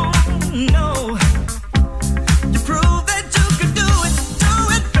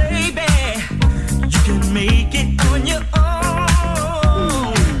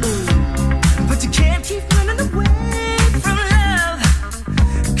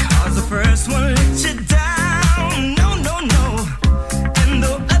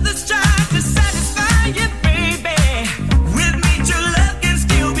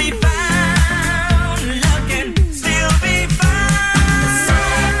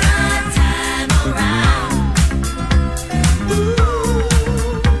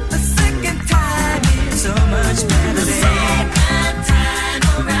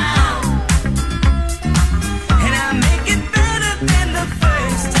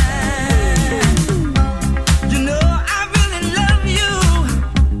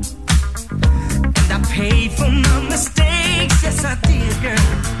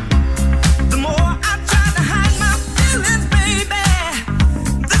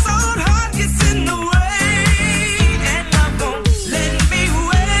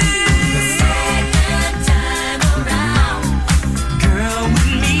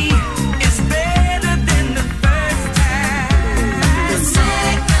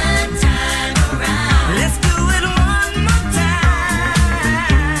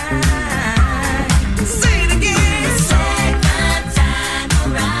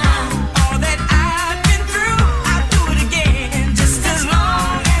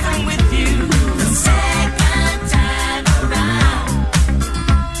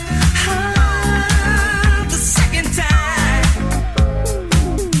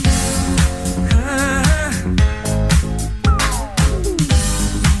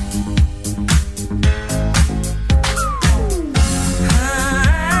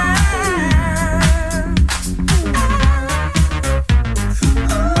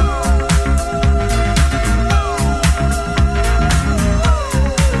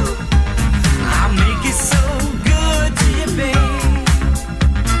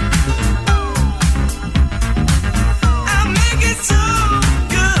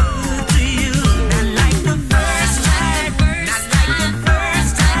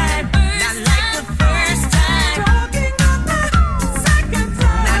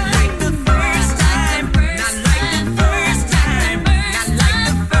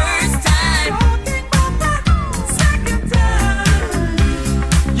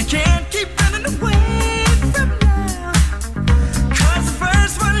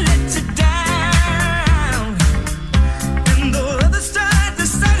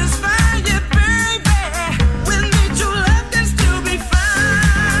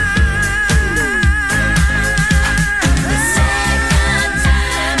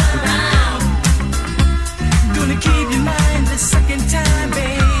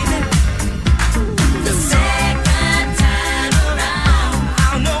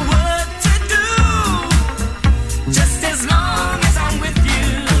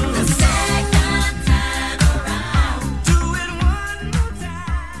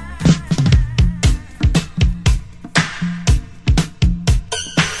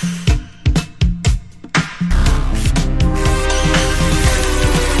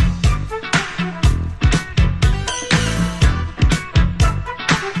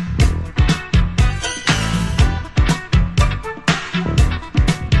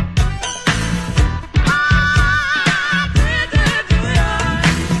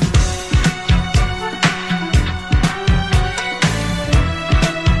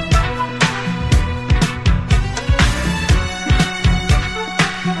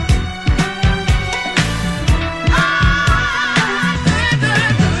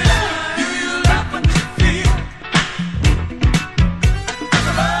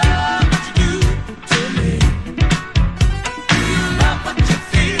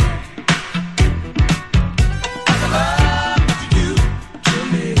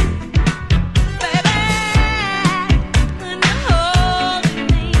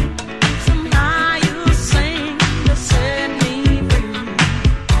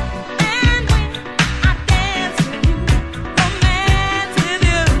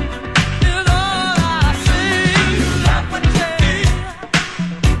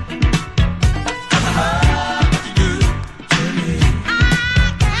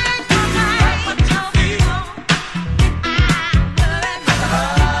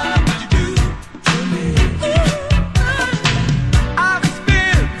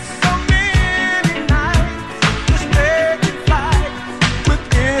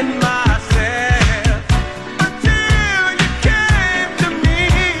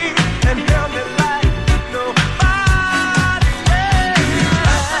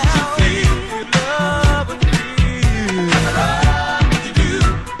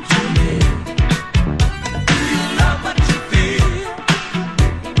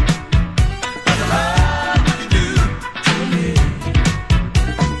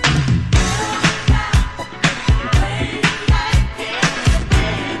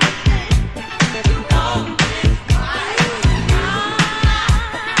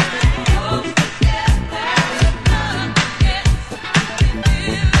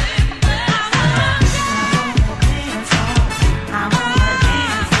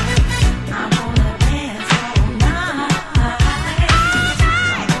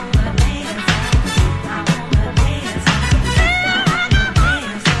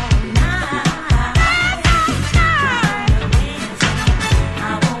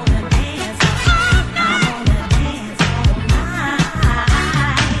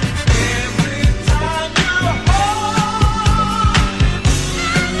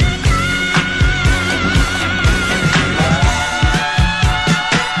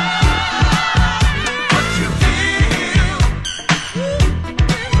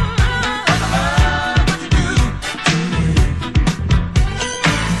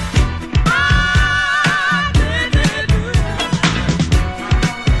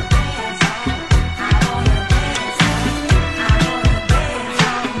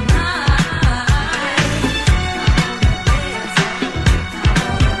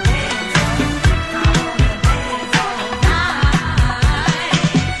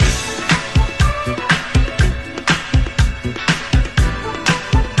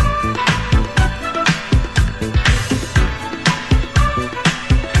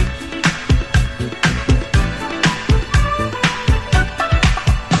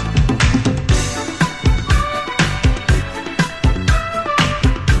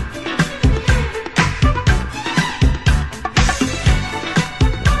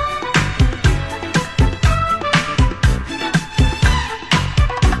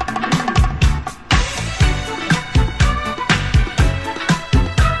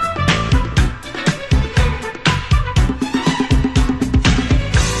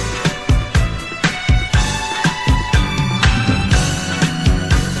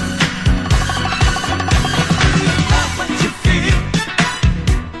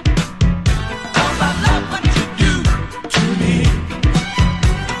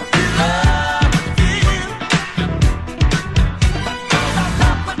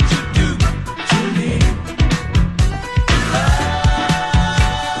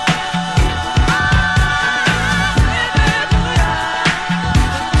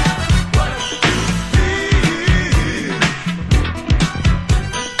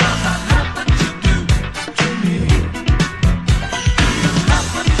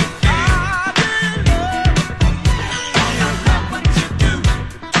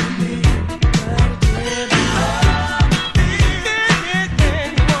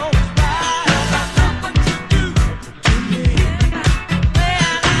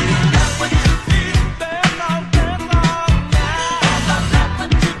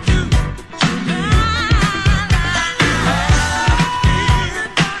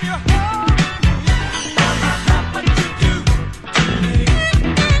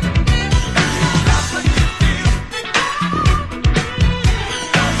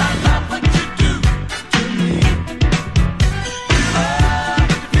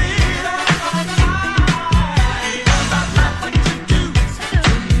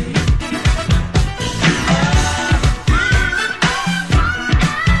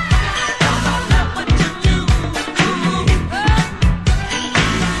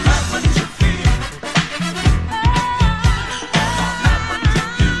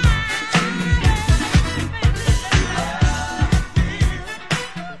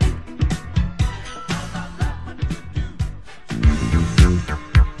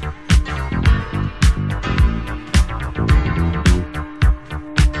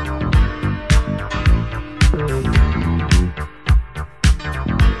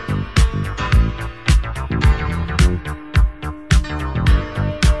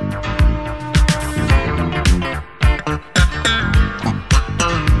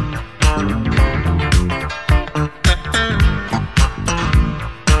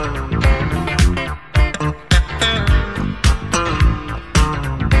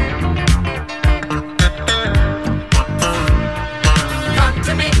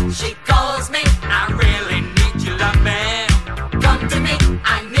me, she calls me, I really need your love, man. Come to me,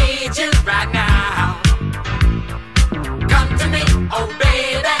 I need you right now. Come to me, oh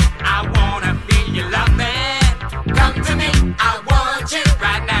baby, I wanna feel your love, man. Come to me, I want you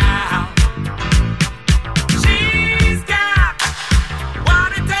right now. She's got what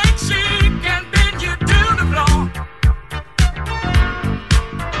it takes, she can bend you to the floor.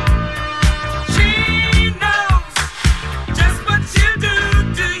 She knows just what she'll do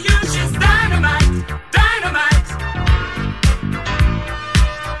to you. She's dynamite, dynamite.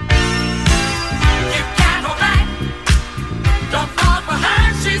 You can't hold back. Don't fall for her,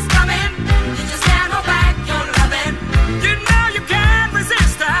 she's coming. You just can't hold back your loving. You know you can't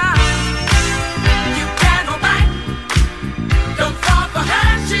resist her. You can't hold back. Don't fall for her,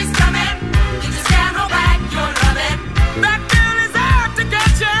 she's coming. You just can't hold back your loving. That girl is out to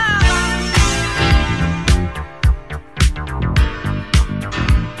get you.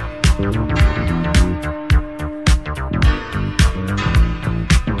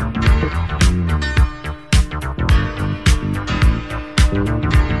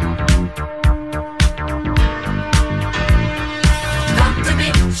 Come to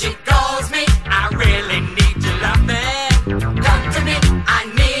me, she calls me, I really need your love, man. Come to me, I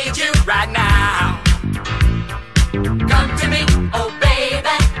need you right now. Come to me, oh baby,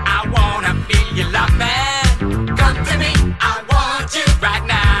 I wanna feel your love, man. Come to me, I want you right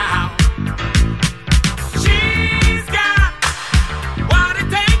now. She's got what it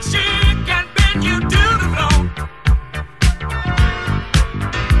takes, she can bend you to the floor.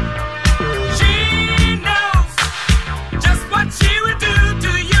 She knows just what she will do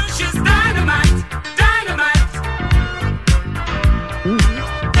to you. She's dynamite, dynamite.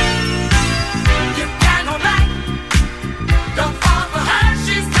 You can't hold back. Don't fall for her,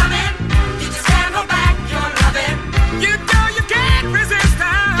 she's coming. You just can't hold back your loving. You know you can't resist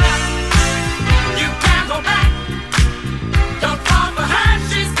her. You can't hold back. Don't fall for her,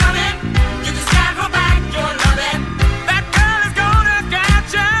 she's coming. You just can't hold back your loving. That girl is gonna get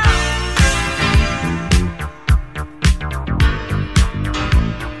you.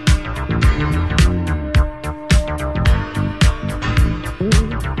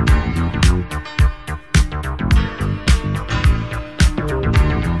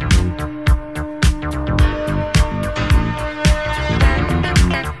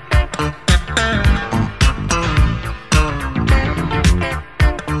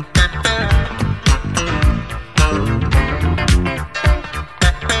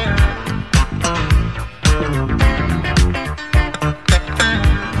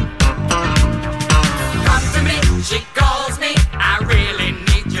 Come to me, she calls me, I really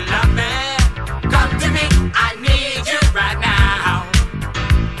need your love, man. Come to me, I need you right now.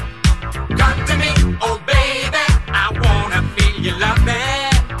 Come to me, oh baby, I wanna feel your love,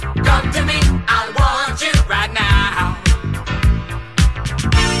 man. Come to me, I want you right now.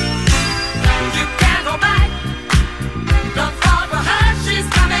 You can't go back. Don't fall for her, she's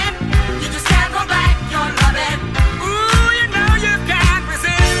coming. You just can't go back your loving. Ooh, you know you can't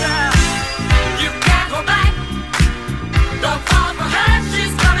resist her. You can't go back. Don't fall for her,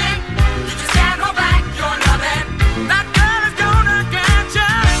 she's coming. You just can't go back your loving. That girl is gonna get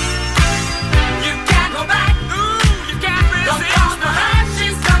you. You can't go back. Ooh, you can't resist. Don't fall for her,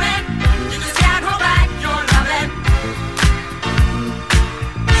 she's coming. You just can't hold back your loving.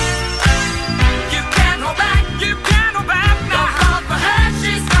 You can't hold back. You can't hold back now. Don't fall for her,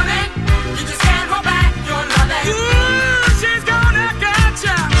 she's coming. You just can't hold back your loving. Ooh, she's gonna get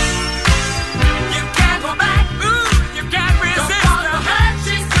you. You can't hold back. Ooh, you can't resist. Don't fall for her,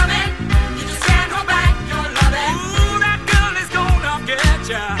 she's coming. You just can't hold back your loving. Ooh, that girl is gonna get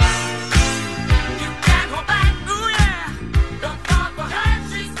you. You can't hold back. Ooh, yeah. Don't fall for her,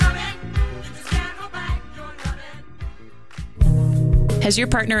 she's coming. You just can't hold back your loving. Has your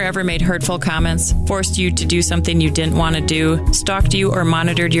partner ever made hurtful comments, forced you to do something you didn't want to do, stalked you, or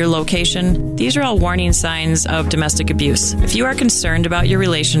monitored your location? These are all warning signs of domestic abuse. If you are concerned about your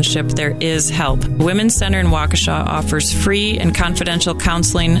relationship, there is help. Women's Center in Waukesha offers free and confidential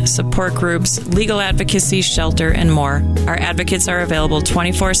counseling, support groups, legal advocacy, shelter, and more. Our advocates are available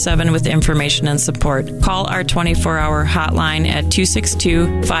 24/7 with information and support. Call our 24-hour hotline at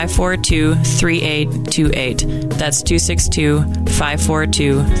 262-542-3828. That's 262-542-3828.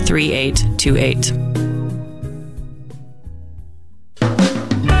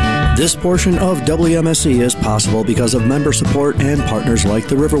 This portion of WMSE is possible because of member support and partners like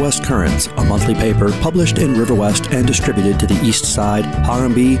the River West Currents, a monthly paper published in River West and distributed to the East Side,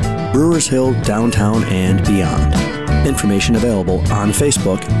 Harambee, Brewers Hill, downtown, and beyond. Information available on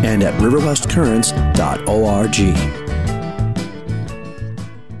Facebook and at riverwestcurrents.org.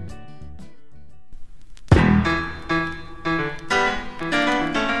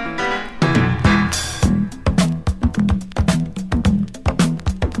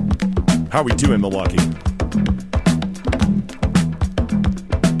 How we doing, Milwaukee?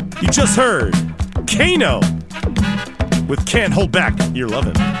 You just heard Kano with Can't Hold Back Your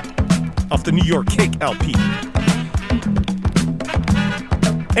Lovin' off the New York Cake LP.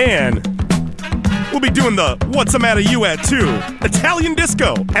 And we'll be doing the What's the Matter You at 2. Italian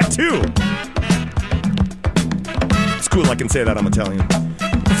Disco at 2. It's cool I can say that I'm Italian.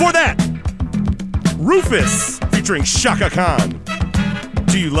 Before that, Rufus featuring Shaka Khan.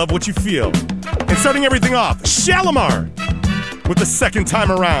 Do You Love What You Feel? And starting everything off, Shalamar with The Second Time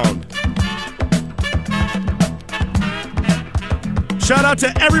Around. Shout out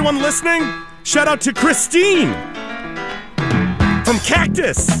to everyone listening. Shout out to Christine from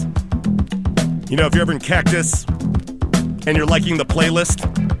Cactus. You know, if you're ever in Cactus and you're liking the playlist,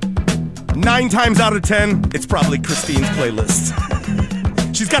 9 times out of 10, it's probably Christine's playlist.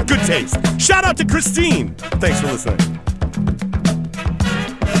 She's got good taste. Shout out to Christine. Thanks for listening.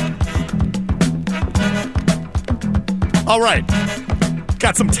 All right.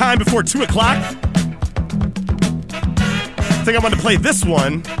 Got some time before 2 o'clock. I think I want to play this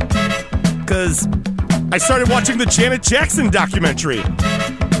one because I started watching the Janet Jackson documentary.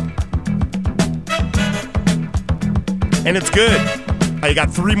 And it's good. I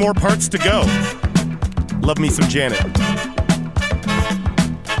got 3 more parts to go. Love me some Janet.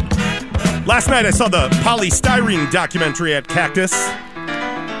 Last night I saw the polystyrene documentary at Cactus.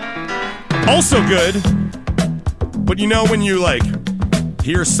 Also good. But you know when you like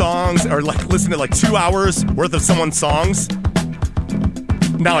hear songs or like listen to like 2 hours worth of someone's songs?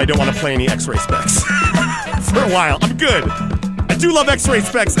 Now I don't want to play any X-ray specs. For a while. I'm good. I do love X-ray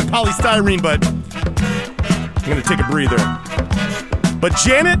specs and polystyrene, but I'm going to take a breather. But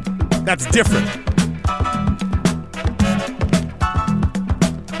Janet, that's different.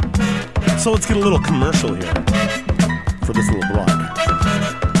 So let's get a little commercial here for this little block.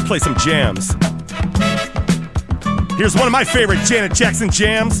 Play some jams. Here's one of my favorite Janet Jackson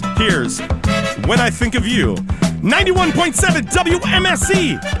jams. Here's When I Think of You. 91.7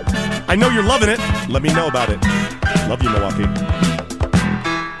 WMSE. I know you're loving it. Let me know about it. Love you, Milwaukee.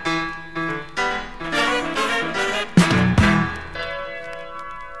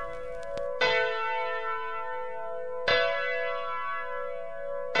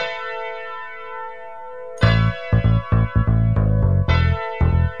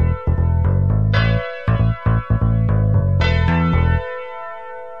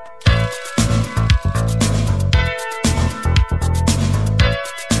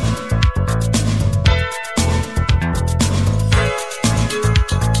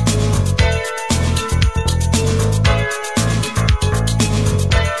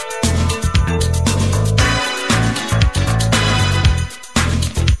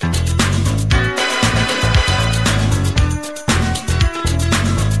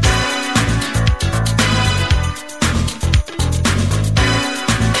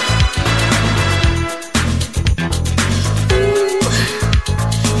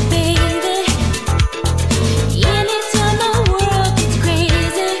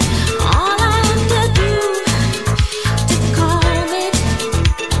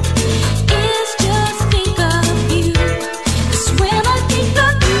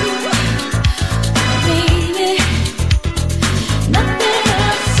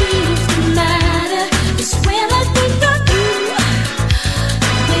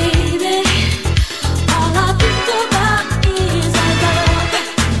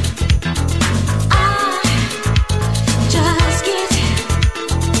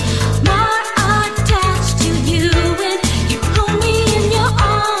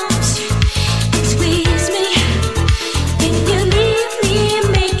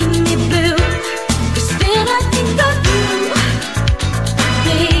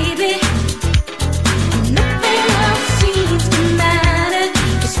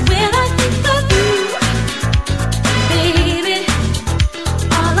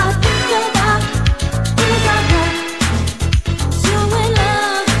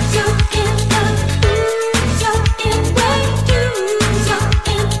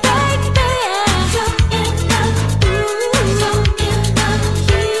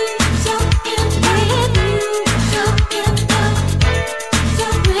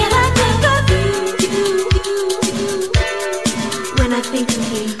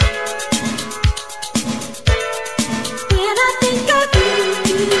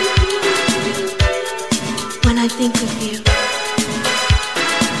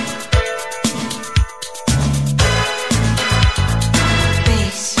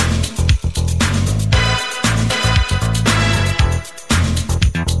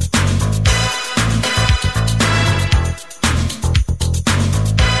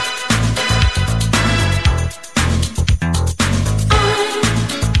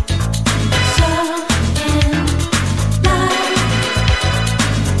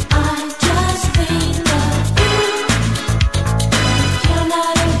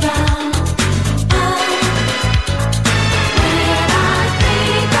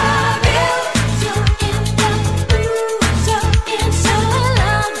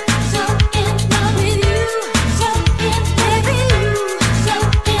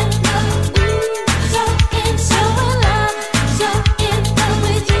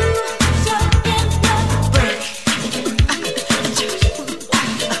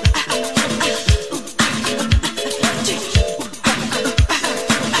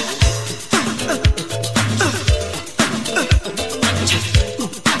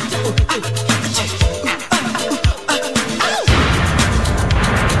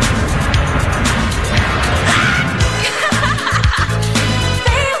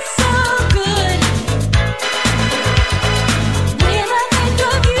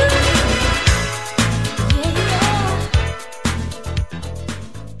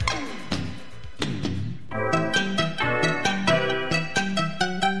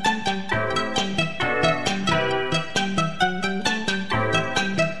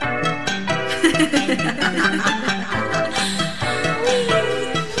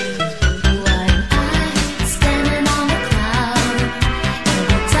 Standing on the cloud,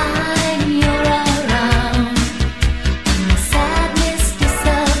 every time you're around, and the sadness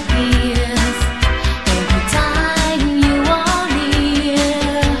disappears. Every time you are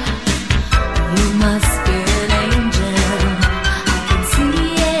near, you must be an angel. I can see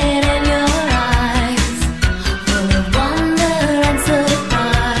it in your eyes, full of wonder and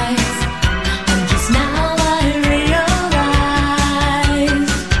surprise. And just now I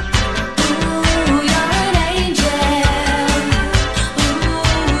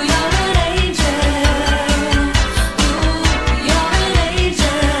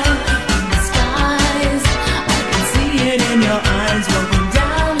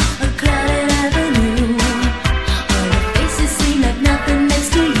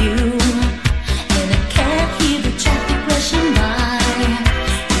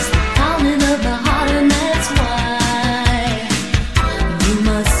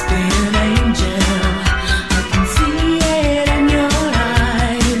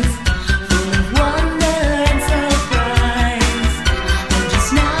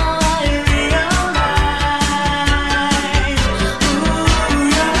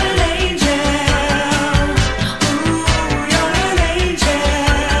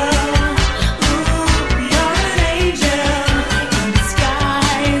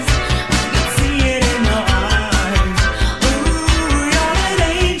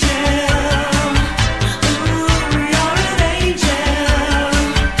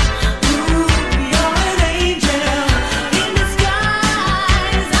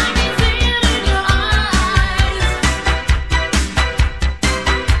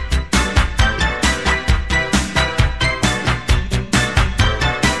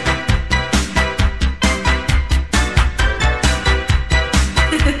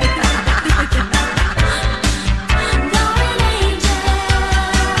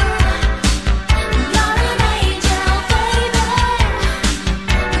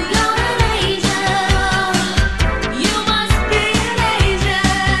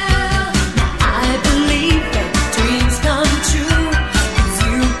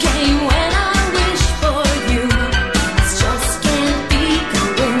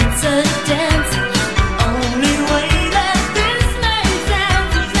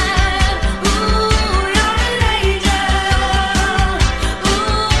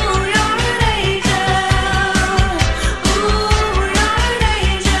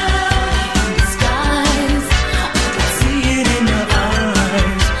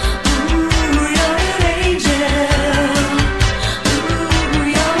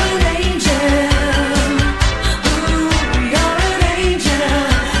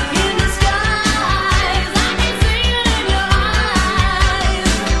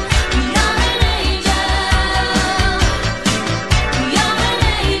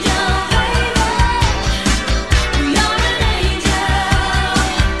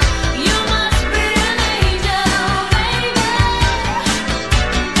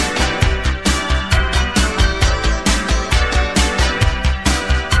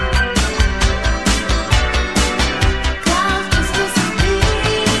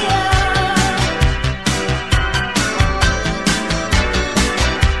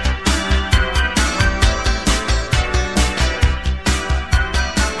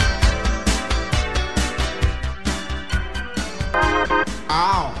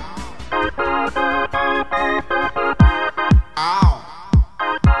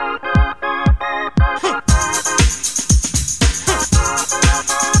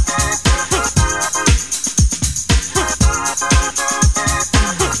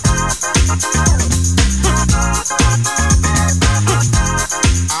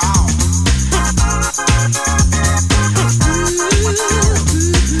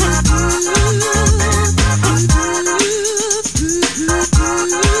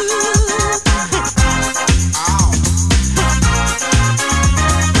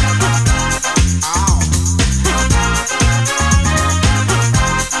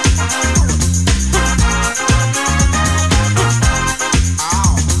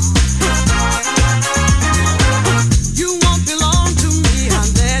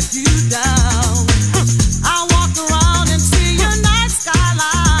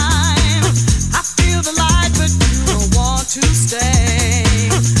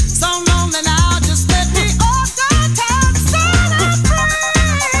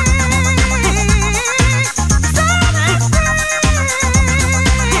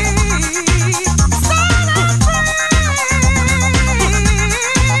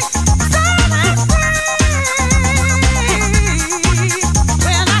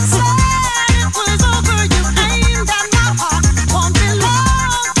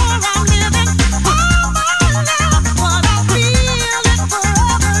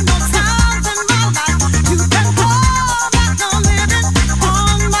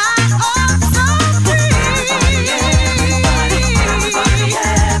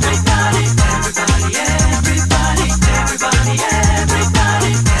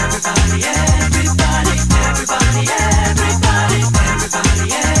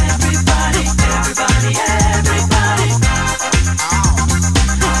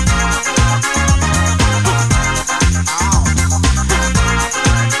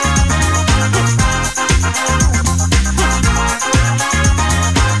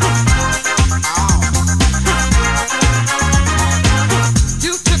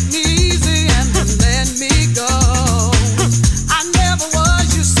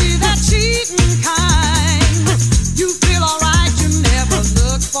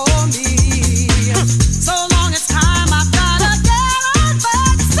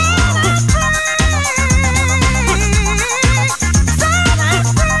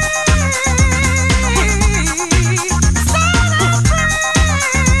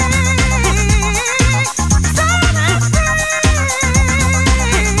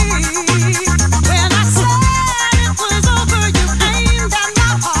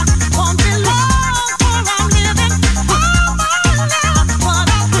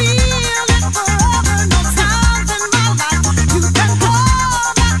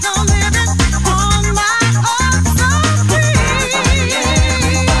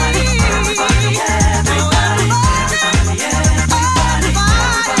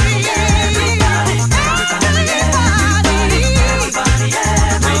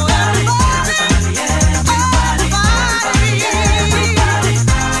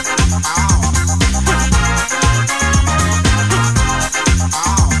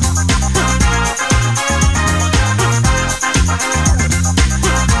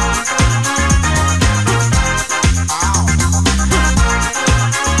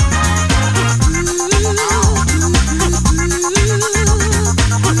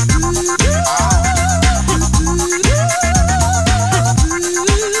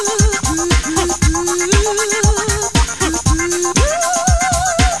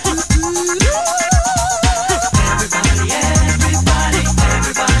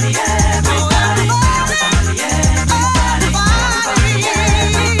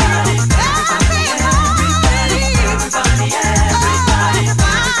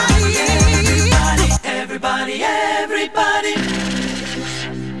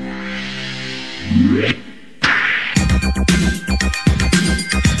We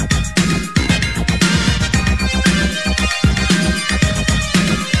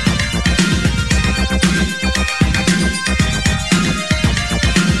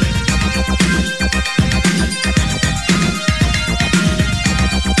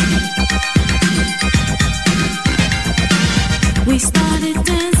started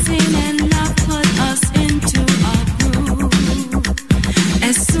dancing and love put us into a groove.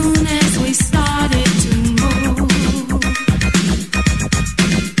 As soon as we started to move,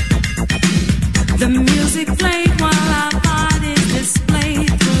 the music played while our bodies displayed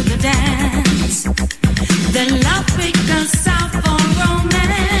through the dance. Then love picked us out for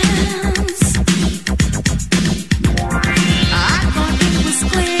romance. I thought it was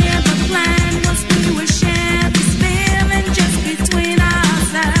clear the plan was we would share this feeling just between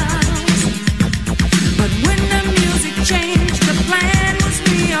ourselves. But when the music changed, the plan was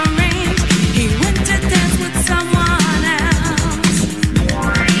rearranged. He went to dance with someone else.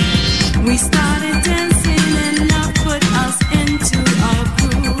 We started dancing and love put us into a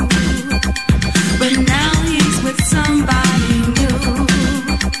groove. But now he's with somebody new.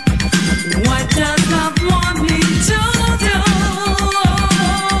 What does love want me to do?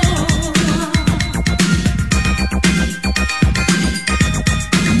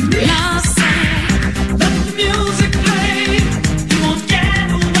 Love said, let the music play. You won't get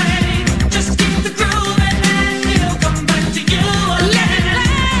away. Just keep the grooving and he'll come back to you again.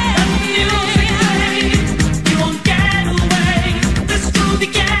 Let the music play. You won't get away. This groovy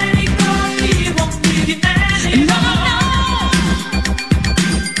candy club, he won't leave you anymore.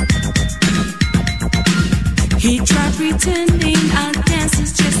 He tried pretending our dance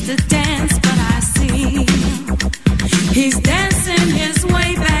is just a dance, but I see he's dancing his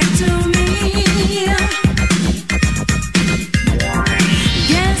way back to me.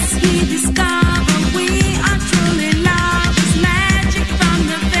 Yes, he discovered we are truly love is magic from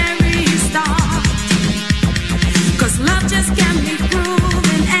the very start. 'Cause love just can be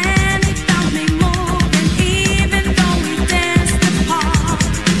proven and it felt me moving even though we danced apart.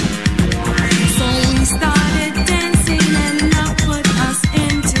 So we started dancing and love put us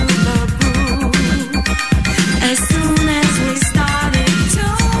into the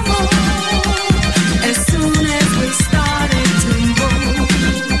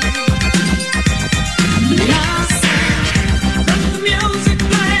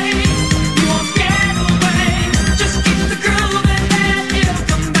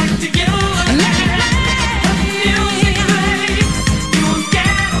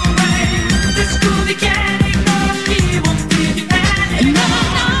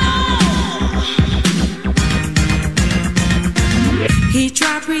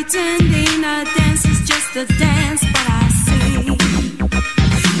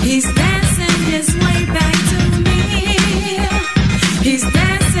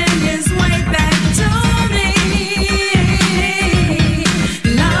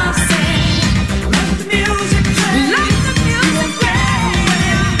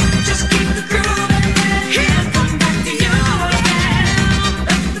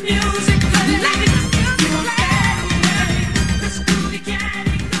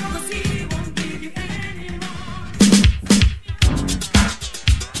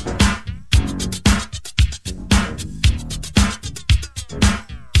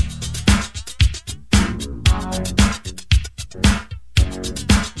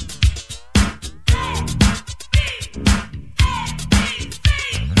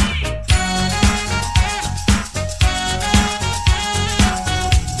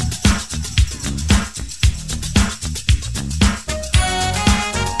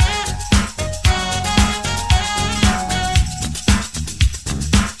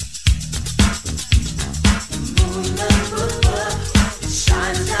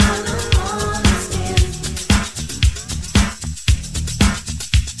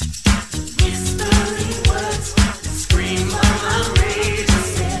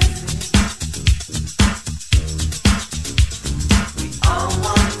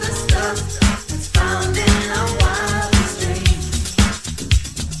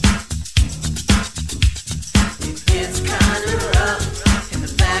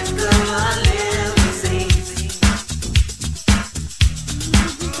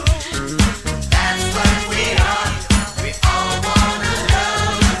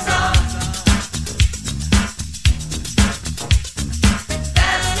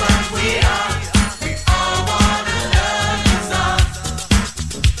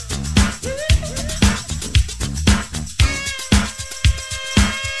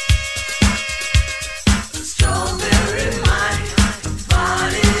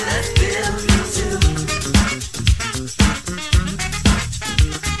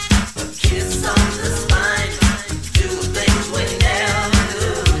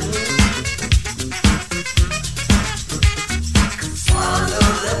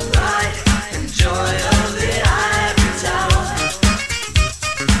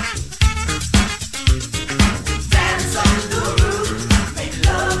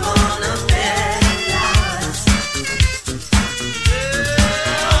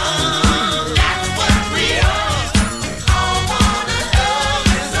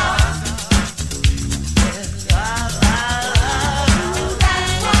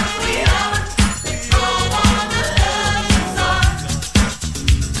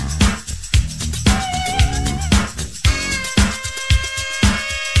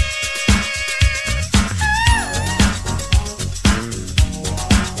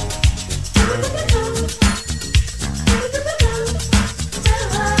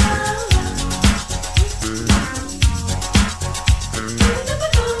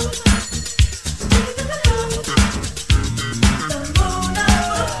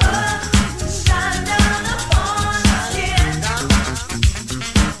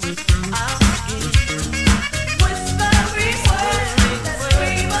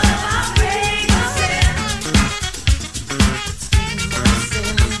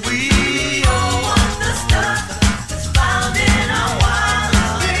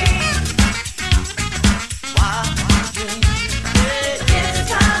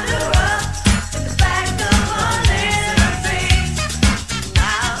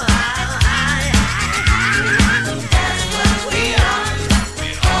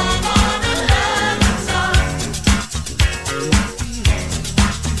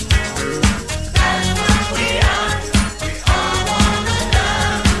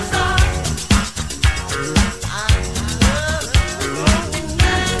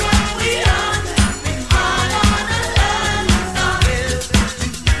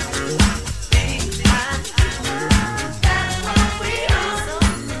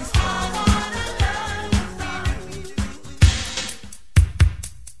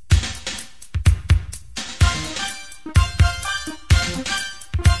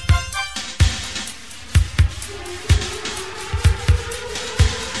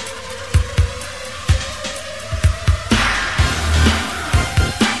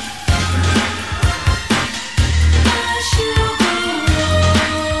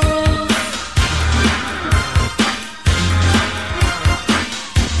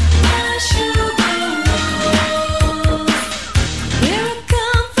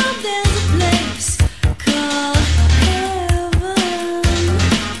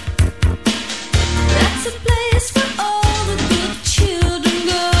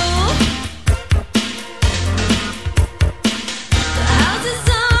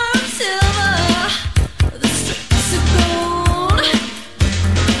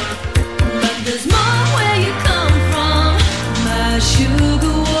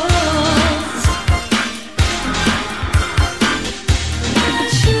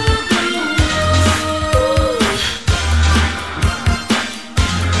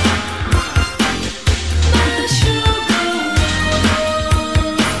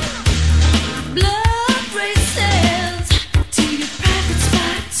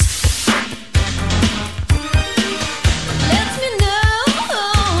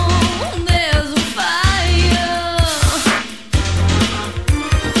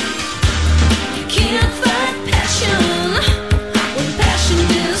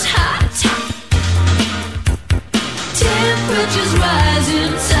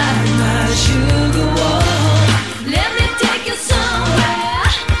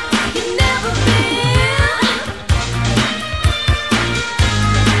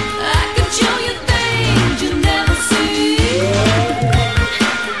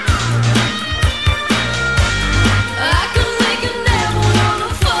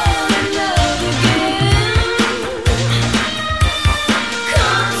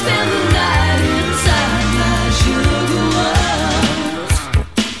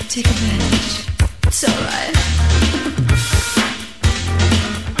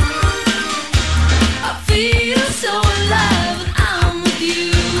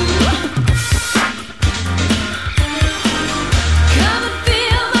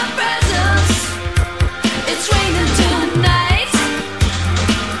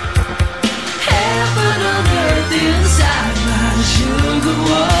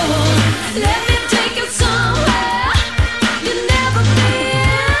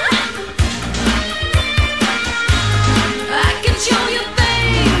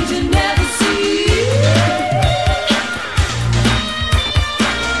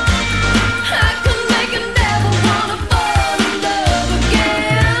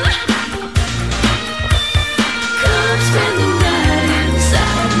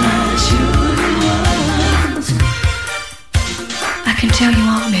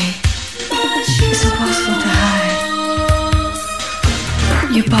on me. It's impossible to hide.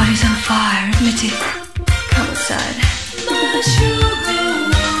 Your body's on fire, admit it. Come outside.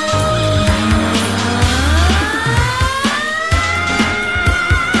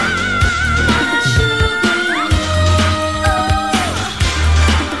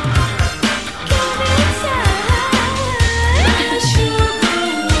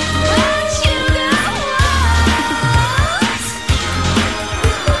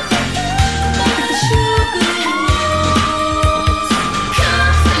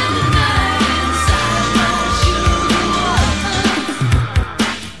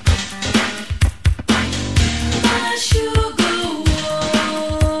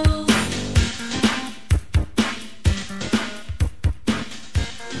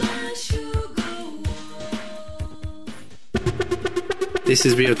 This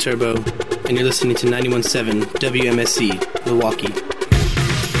is Rio Turbo, and you're listening to 91.7 WMSE, Milwaukee.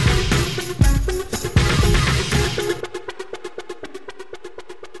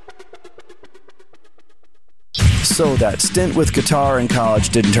 So that stint with guitar in college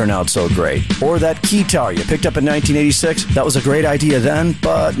didn't turn out so great. Or that keytar you picked up in 1986, that was a great idea then,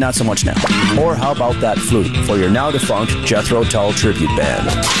 but not so much now. Or how about that flute for your now defunct Jethro Tull tribute band?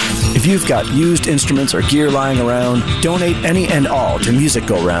 If you've got used instruments or gear lying around, donate any and all to Music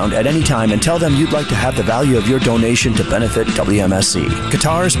Go Round at any time and tell them you'd like to have the value of your donation to benefit WMSE.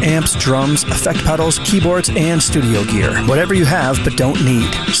 Guitars, amps, drums, effect pedals, keyboards, and studio gear. Whatever you have but don't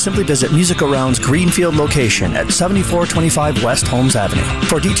need. Simply visit Music Go Round's Greenfield location at 7425 West Holmes Avenue.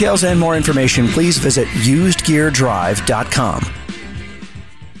 For details and more information, please visit usedgeardrive.com.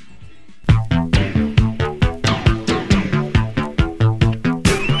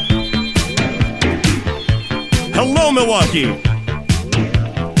 Hello, Milwaukee.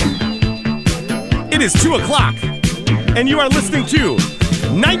 It is 2 o'clock, and you are listening to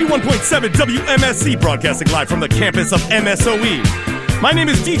 91.7 WMSE, broadcasting live from the campus of MSOE. My name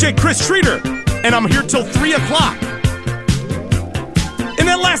is DJ Chris Streeter, and I'm here till 3 o'clock. In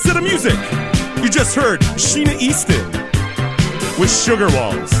that last set of music, you just heard Sheena Easton with Sugar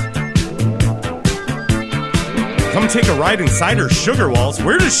Walls. Come take a ride inside her Sugar Walls.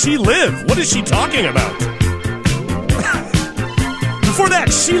 Where does she live? What is she talking about? Before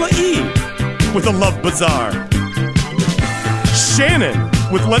that, Sheila E. with A Love Bazaar. Shannon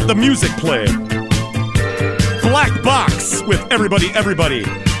with Let the Music Play. Black Box with Everybody, Everybody.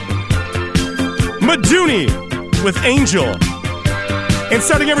 Madooni with Angel. And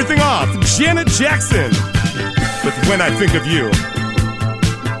starting everything off, Janet Jackson with When I Think of You.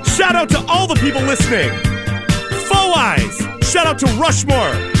 Shout out to all the people listening. Faux Eyes. Shout out to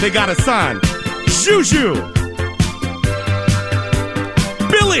Rushmore. They got us on. Juju.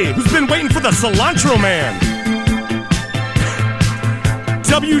 Billy, who's been waiting for the Cilantro Man.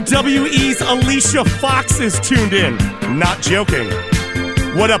 WWE's Alicia Fox is tuned in. Not joking.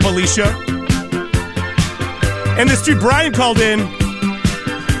 What up, Alicia? And this dude Brian called in,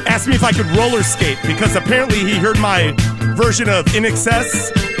 asked me if I could roller skate because apparently he heard my version of In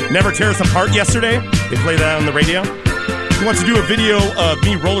Excess, Never Tear Us Apart yesterday. They played that on the radio. He wants to do a video of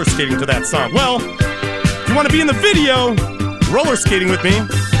me roller skating to that song. Well, if you want to be in the video, roller skating with me,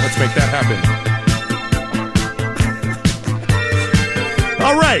 let's make that happen.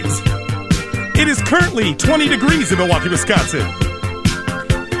 All right. It is currently 20 degrees in Milwaukee, Wisconsin.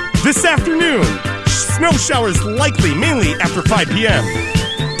 This afternoon, snow showers likely mainly after 5 p.m.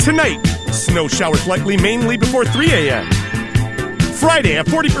 Tonight, snow showers likely mainly before 3 a.m. Friday, a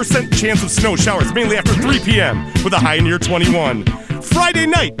 40% chance of snow showers mainly after 3 p.m. with a high near 21. Friday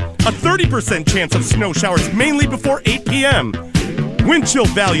night, a 30% chance of snow showers mainly before 8 p.m. Wind chill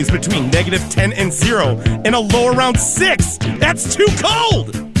values between -10 and 0 and a low around 6. That's too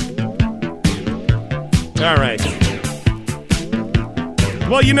cold! All right.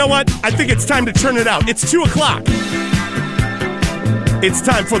 Well, you know what? I think it's time to turn it out. It's 2 o'clock. It's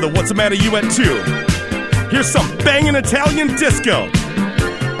time for the What's the Matter You At 2. Here's some banging Italian disco.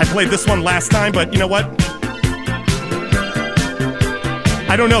 I played this one last time, but you know what?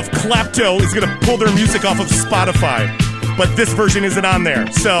 I don't know if Klapto is going to pull their music off of Spotify, but this version isn't on there,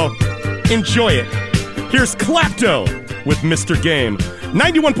 so enjoy it. Here's Klapto with Mr. Game.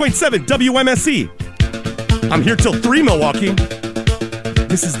 91.7 WMSE. I'm here till 3, Milwaukee.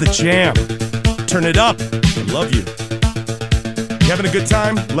 This is the jam. Turn it up. I love you. You having a good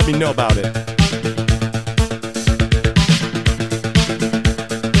time? Let me know about it.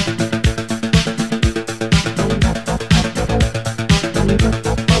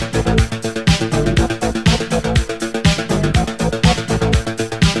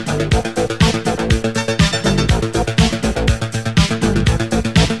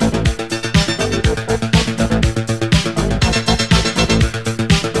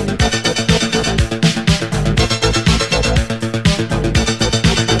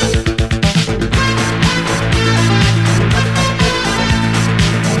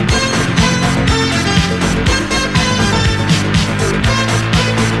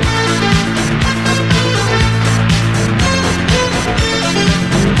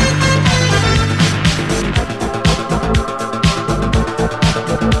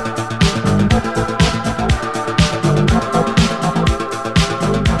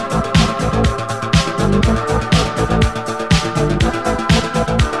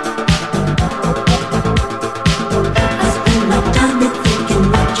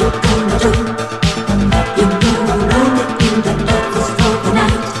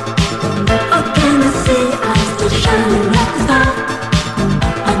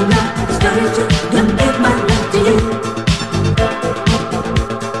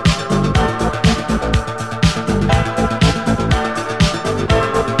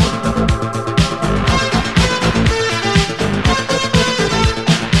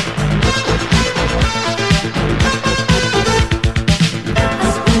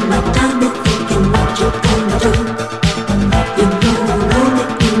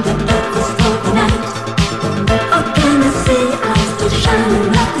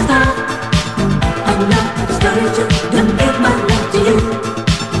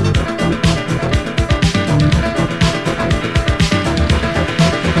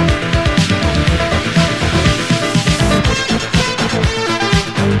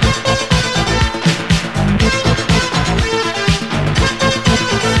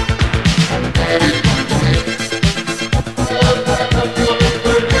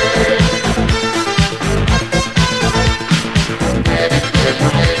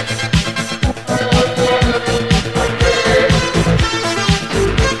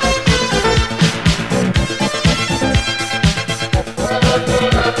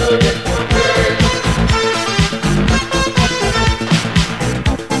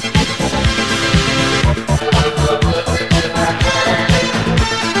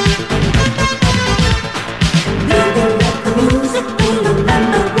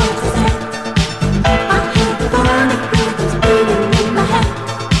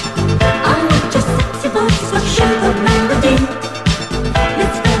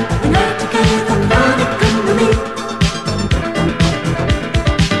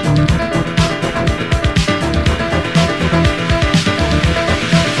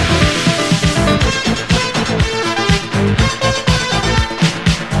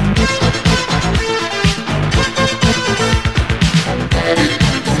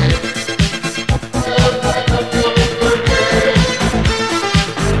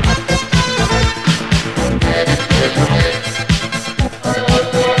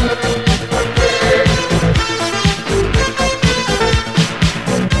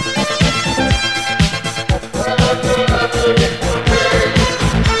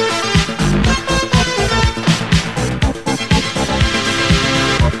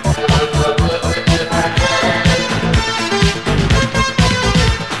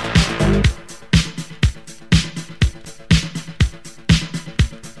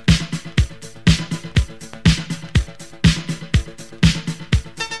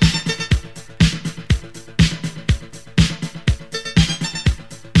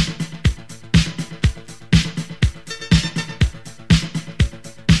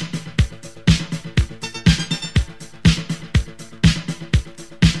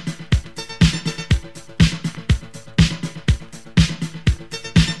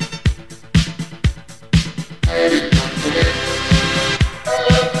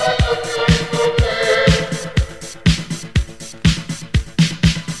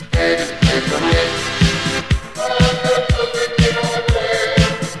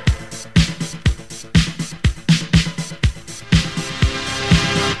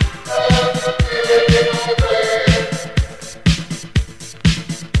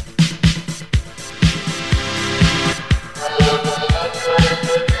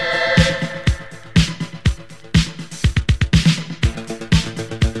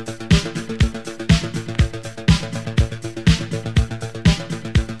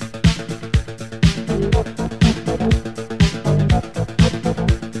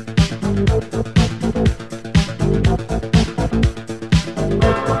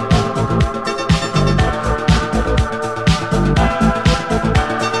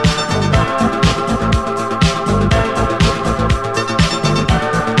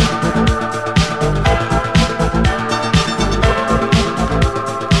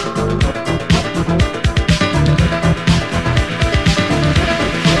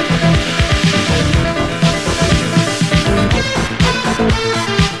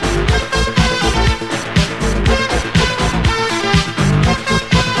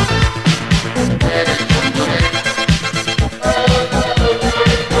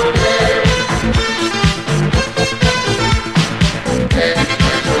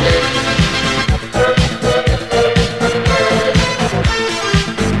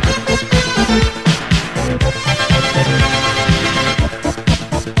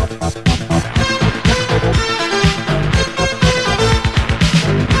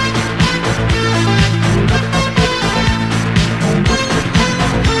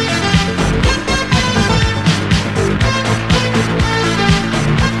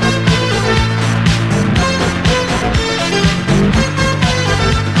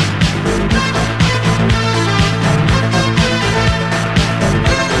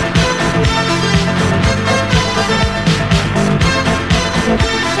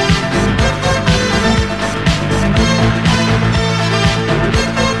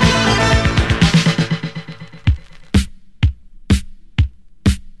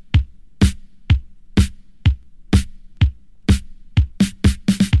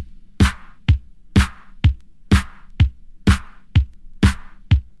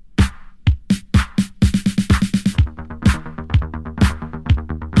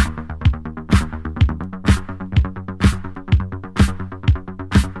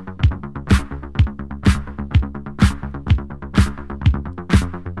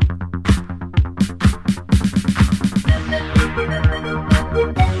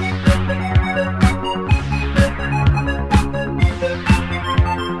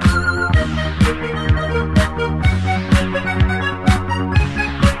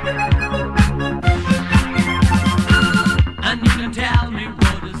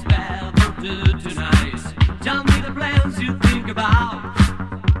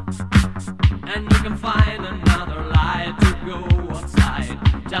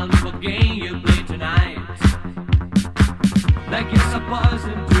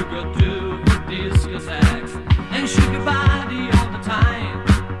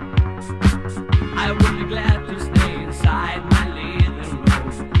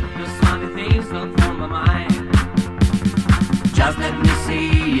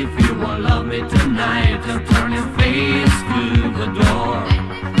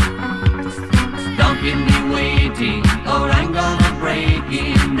 cheating, or I'm gonna break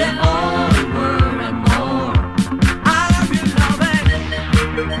in the old world and more. I love you,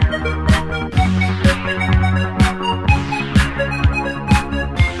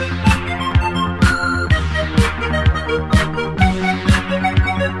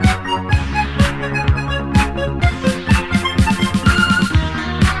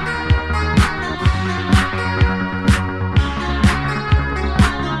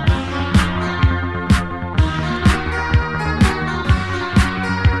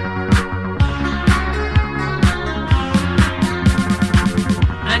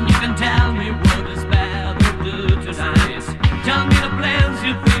 and you can tell me what is bad to do tonight. Tell me the plans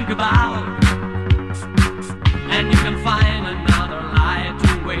you think about, and you can find another lie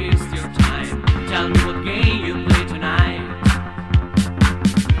to waste your time. Tell me what game you play tonight.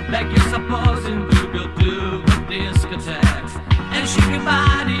 Like you're supposing to go to a discotheque and shake your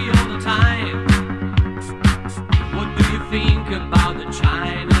body all the time. What do you think about the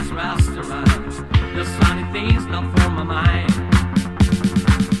Chinese restaurant? There's funny things not for my mind.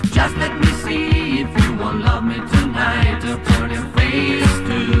 Just let me see if you won't love me tonight, or turn your face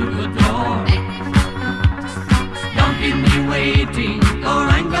to the door.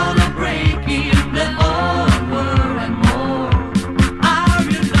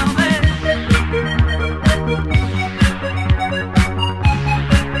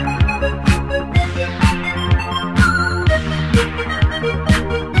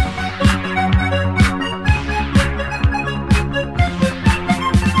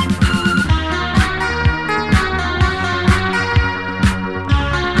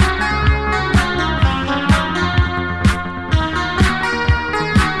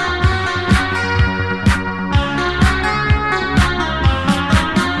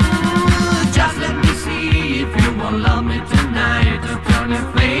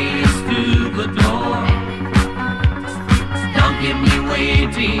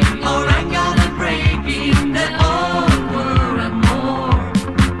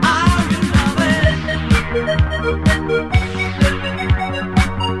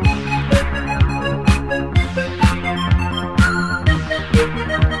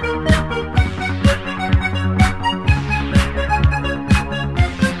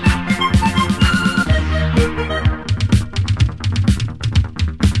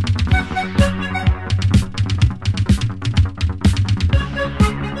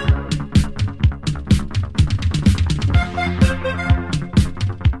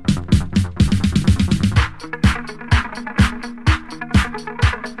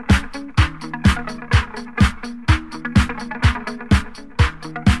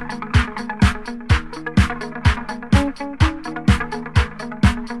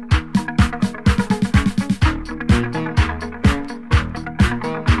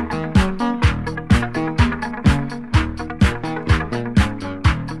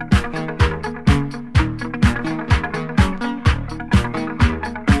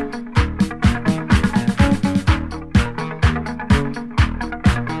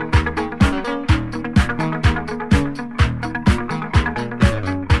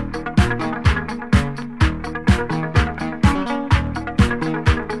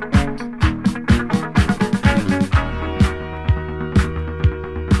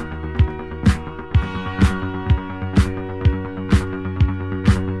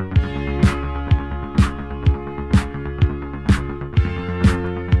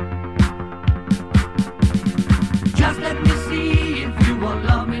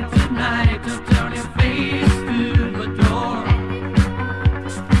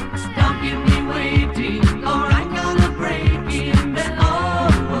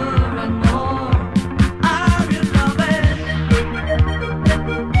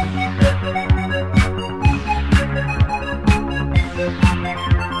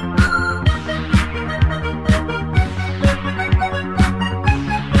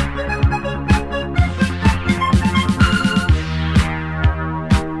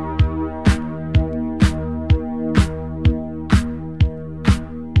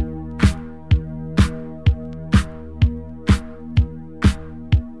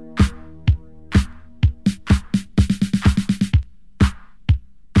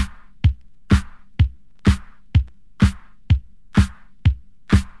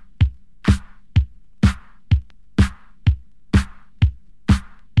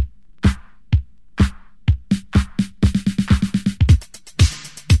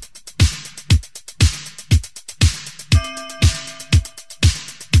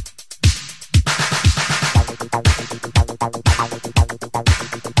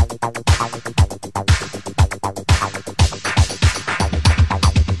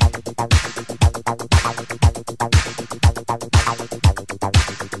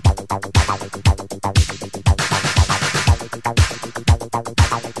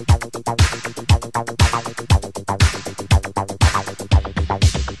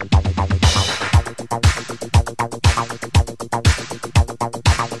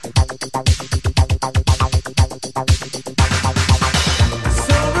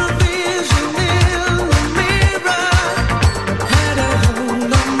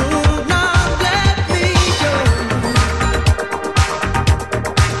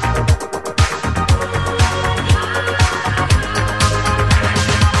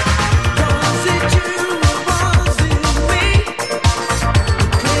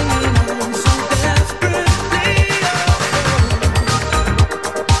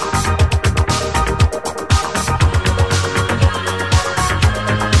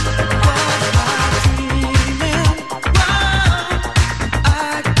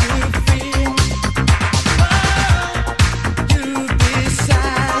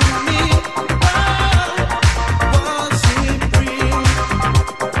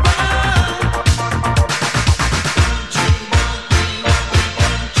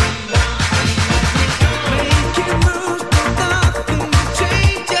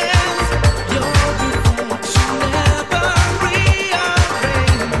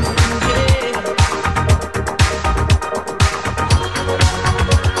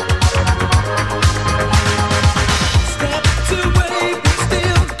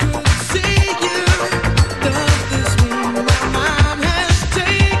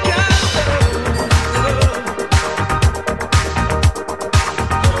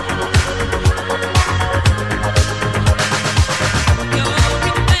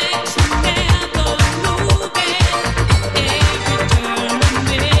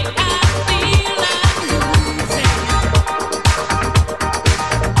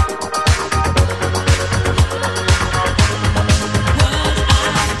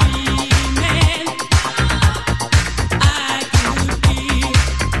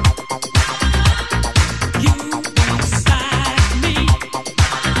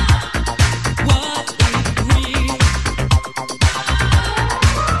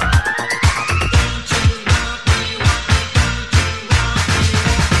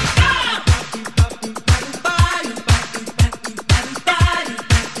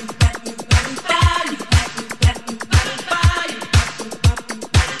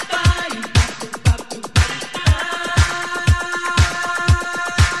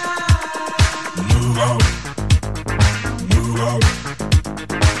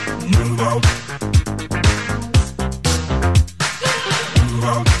 Move out. Move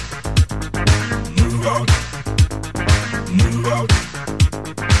out. Move out. Move out.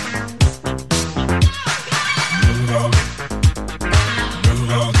 Move out. Move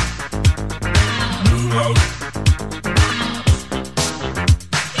out.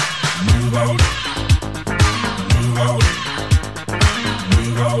 Move out. Move out. Move out.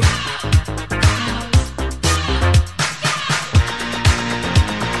 Move out.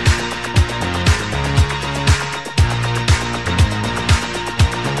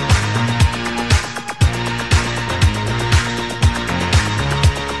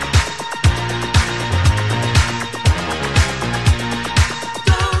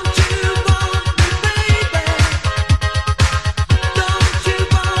 Don't you want me, baby?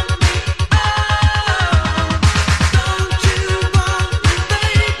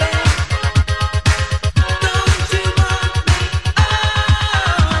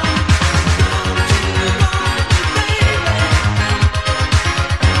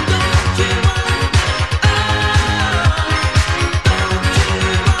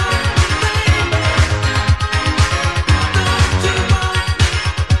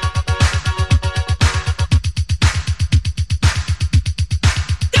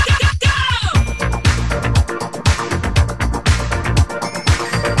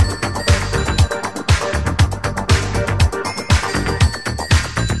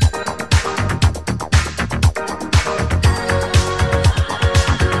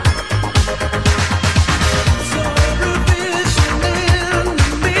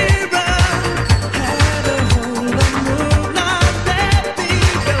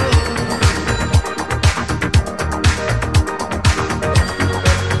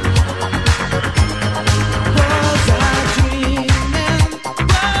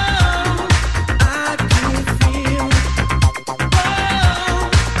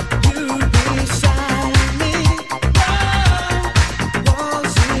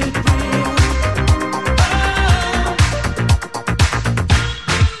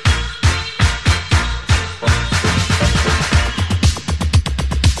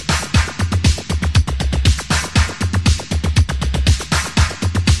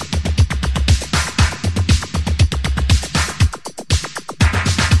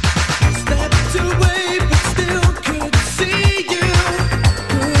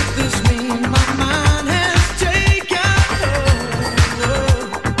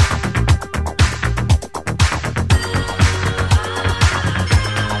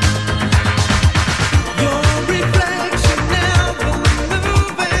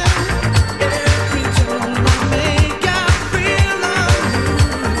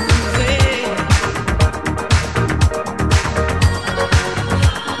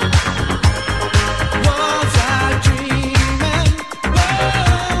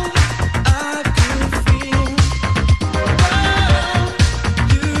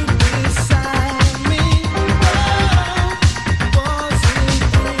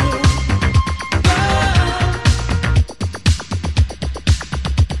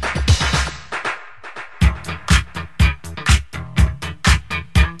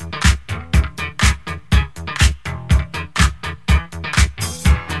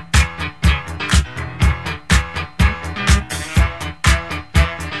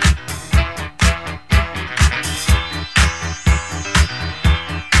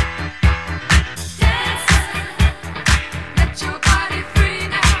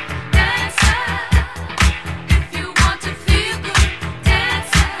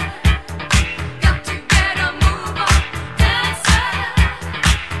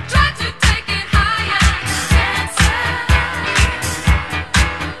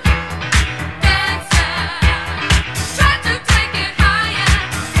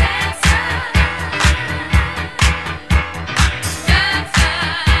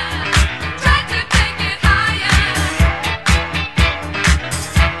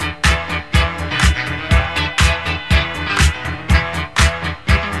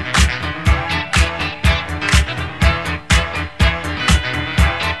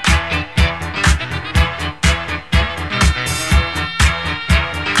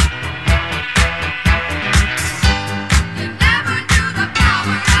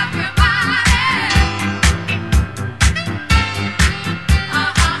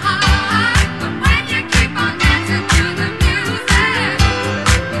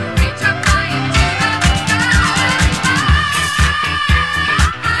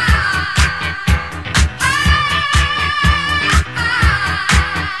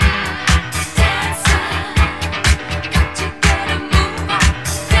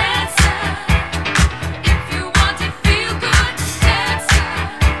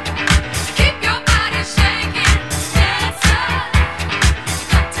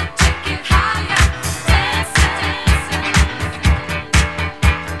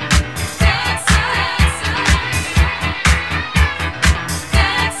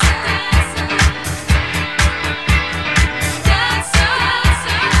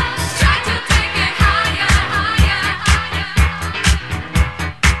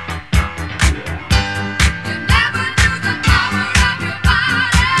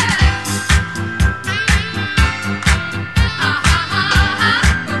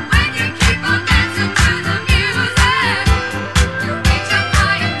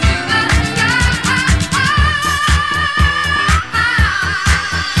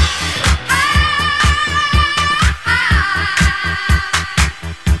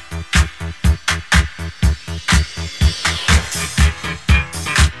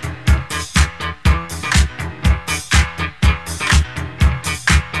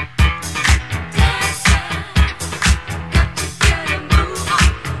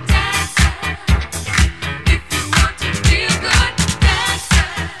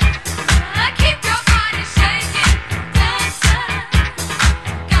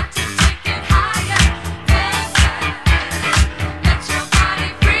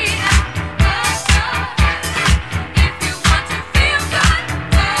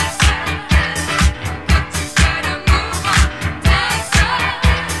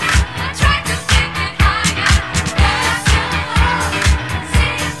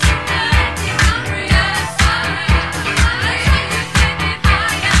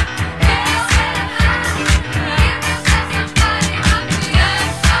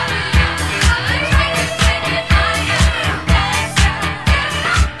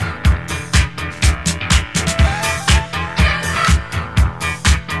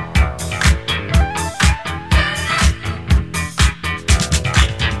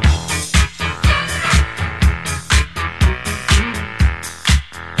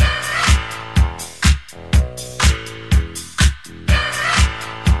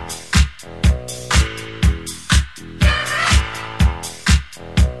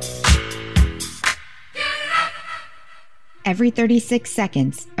 Every 36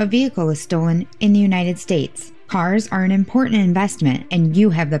 seconds, a vehicle is stolen in the United States. Cars are an important investment, and you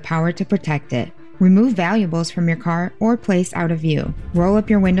have the power to protect it. Remove valuables from your car or place out of view. Roll up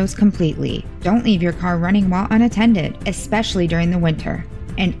your windows completely. Don't leave your car running while unattended, especially during the winter.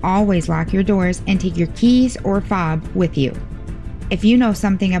 And always lock your doors and take your keys or fob with you. If you know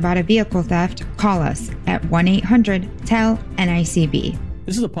something about a vehicle theft, call us at 1-800-TEL-NICB.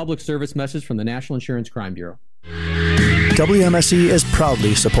 This is a public service message from the National Insurance Crime Bureau. WMSE is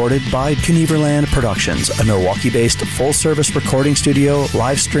proudly supported by Knieverland Productions, a Milwaukee-based full-service recording studio,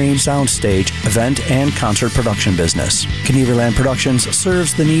 live stream, soundstage, event, and concert production business. Knieverland Productions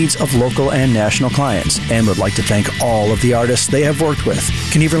serves the needs of local and national clients and would like to thank all of the artists they have worked with.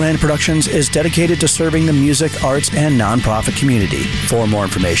 Knieverland Productions is dedicated to serving the music, arts, and nonprofit community. For more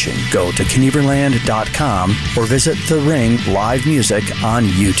information, go to knieverland.com or visit The Ring Live Music on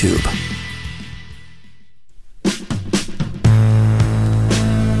YouTube.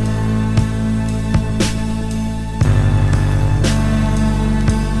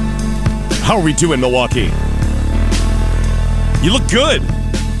 How are we doing, Milwaukee? You look good.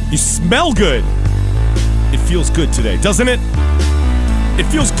 You smell good. It feels good today, doesn't it? It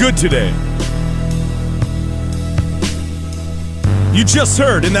feels good today. You just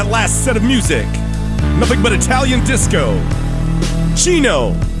heard in that last set of music nothing but Italian disco.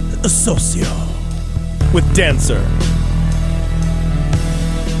 Gino, Soccio, with Dancer.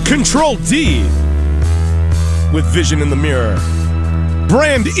 Control D, with Vision in the Mirror.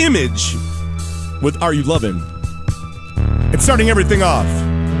 Brand Image, with Are You Lovin'? And starting everything off,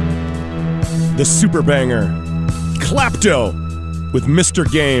 the super banger, Klapto, with Mr.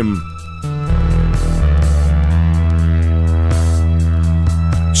 Game.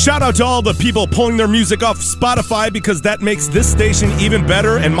 Shout out to all the people pulling their music off Spotify, because that makes this station even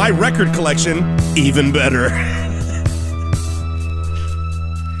better and my record collection even better.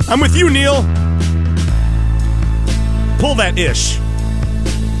 I'm with you, Neil. Pull that ish.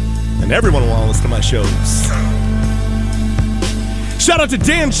 And everyone will want to listen to my shows. Shout out to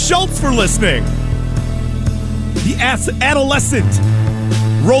Dan Schultz for listening. The adolescent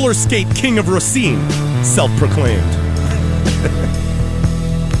roller skate king of Racine, self-proclaimed.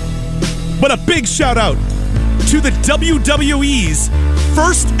 But a big shout out to the WWE's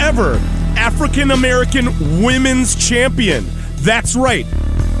first ever African-American women's champion. That's right.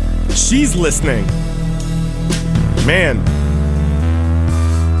 She's listening. Man.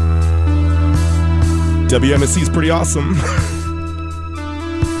 WMSE is pretty awesome.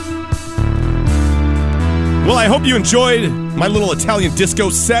 Well, I hope you enjoyed my little Italian disco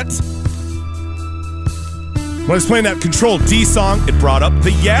set. When I was playing that Control D song, it brought up the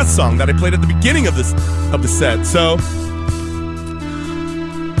Yaz song that I played at the beginning of the set. So,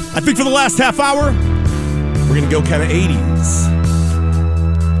 I think for the last half hour, we're going to go kind of 80s.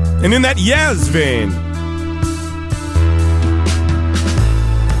 And in that Yaz vein,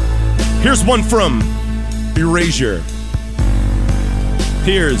 here's one from Erasure.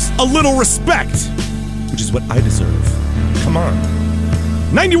 Here's A Little Respect, which is what I deserve. Come on.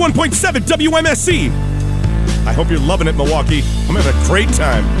 91.7 WMSE. I hope you're loving it, Milwaukee. I'm having a great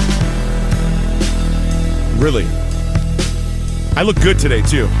time. Really. I look good today,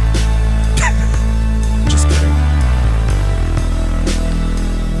 too. Just kidding.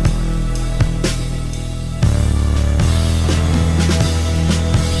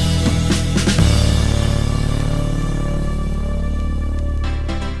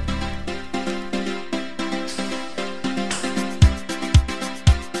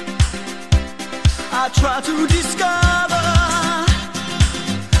 I try to discover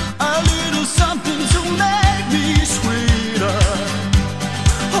a little something to make me sweeter.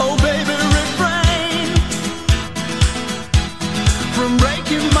 Oh, baby, refrain from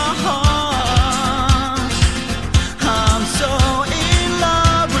breaking my heart. I'm so in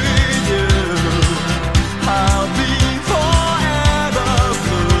love with you. I'll be forever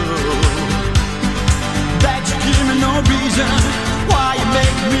blue. That you give me no reason why you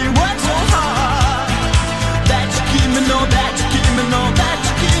make me work so hard. That you give me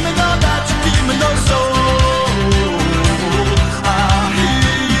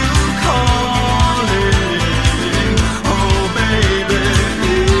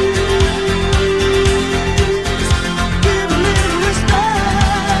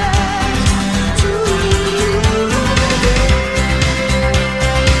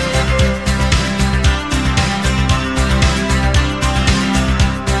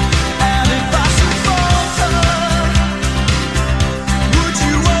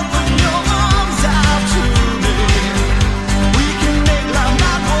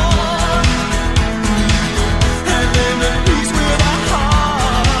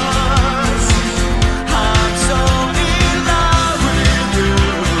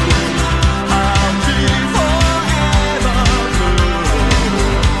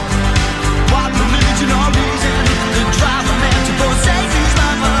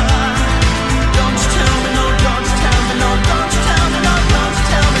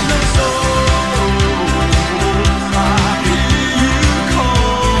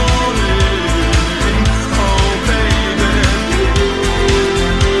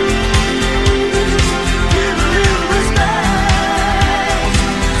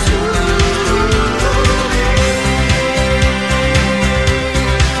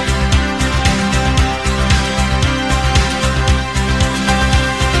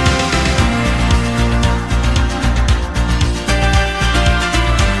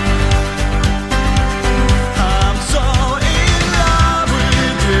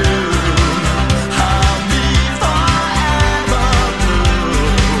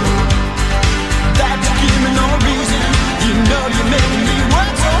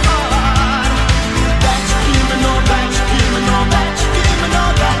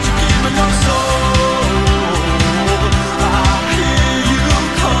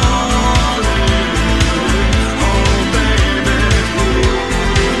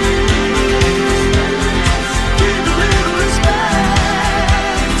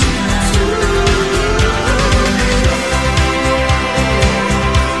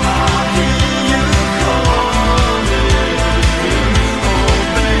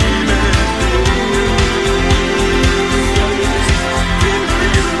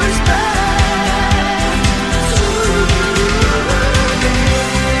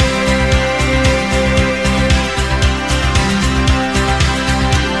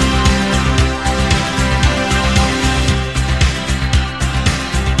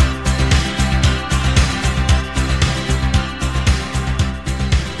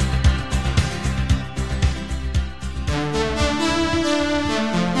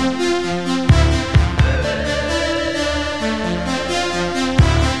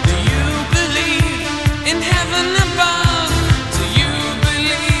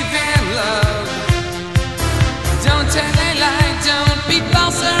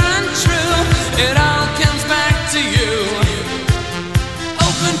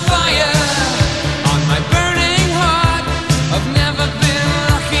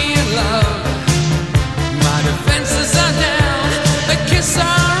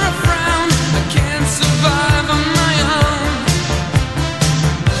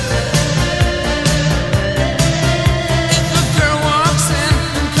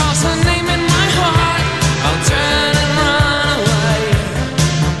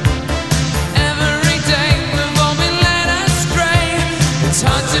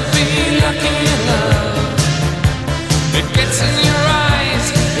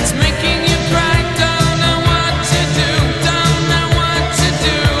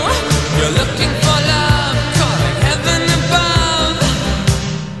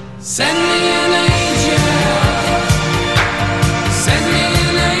Send me an angel. Send me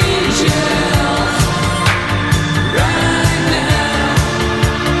an angel. Right now.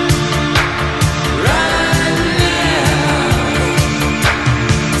 Right now.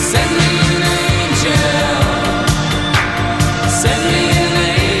 Send me an angel. Send me an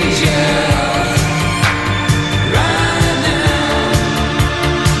angel. Right now.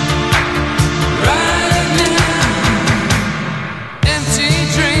 Right now. Empty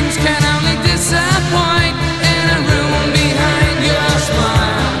dreams can only disappoint in a room behind your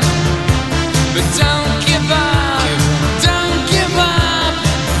smile. But don't give up, don't give up.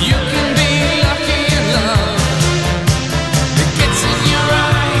 You can be lucky in love. It gets in your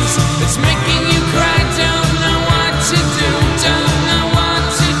eyes, it's making you cry. Don't know what to do, don't know what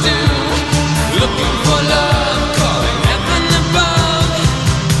to do. Looking for love, calling heaven above.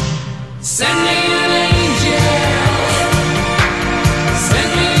 Send me an angel. Send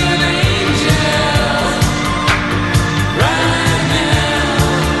me an angel. Right now.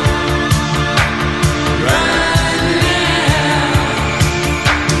 Right now.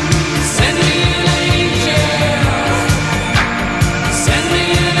 Send me an angel. Send me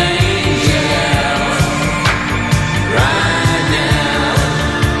an angel. Right now.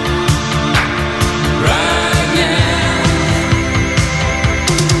 Right now.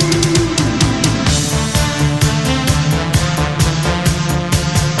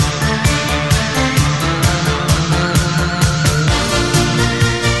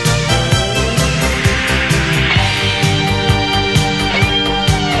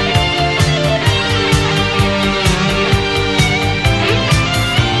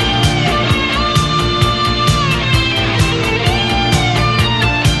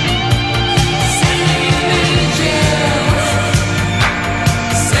 Send me an angel.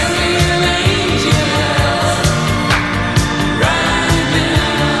 Send me an angel. Right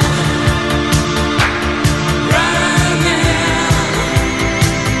now. Right now.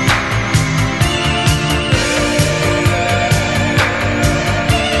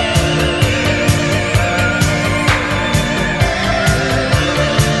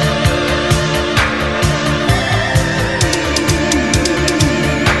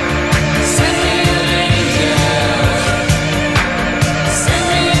 Send me an angel. Send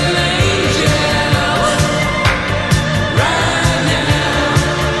me an angel. Right now.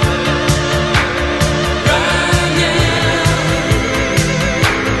 Right now.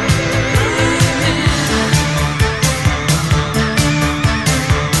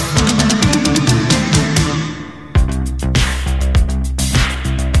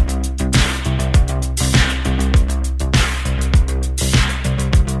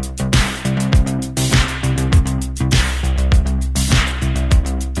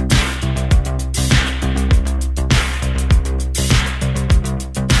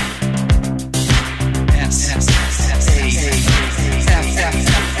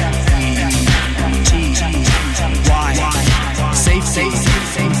 Safe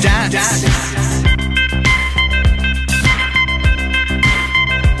dance.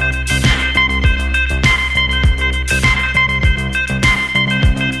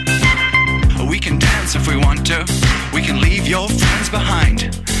 We can dance if we want to. We can leave your friends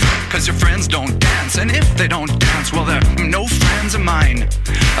behind. Cause your friends don't dance. And if they don't dance, well, they're no friends of mine.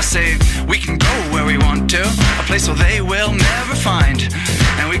 I say we can go where we want to. A place where they will never find.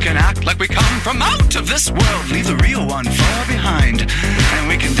 And we can act like we come from out of this world. Leave the real one far behind. And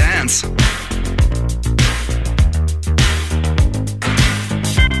we can dance.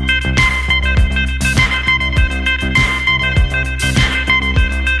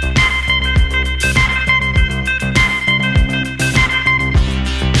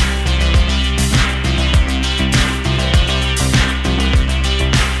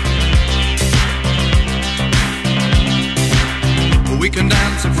 We can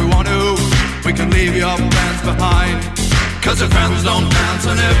dance if we want to. We can leave your friends behind. Cause your friends don't dance.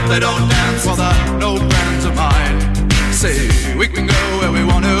 And if they don't dance, well, they're no friends of mine. Say we can go where we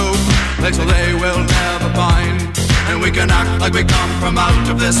want to. Place where they will never find. And we can act like we come from out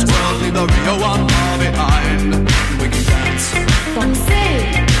of this world. Leave the real one far behind. And we can dance.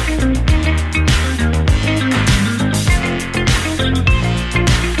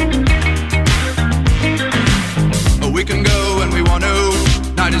 We can go when we want to.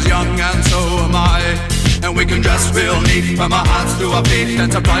 Night is young and so am I. And we can dress real neat from our hands to our feet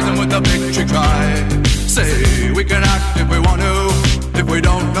and surprise them with a victory cry. Say we can act if we want to. If we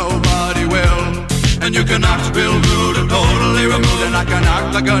don't, nobody will. And you can act real rude and totally removed. And I can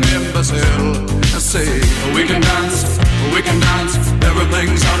act like an imbecile. And say we can dance,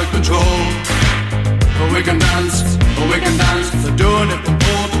 everything's out of control. We can dance, they're doing it from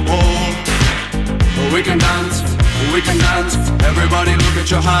pole to pole. at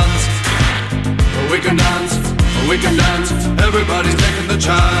your hands. We can dance, we can dance. Everybody's taking the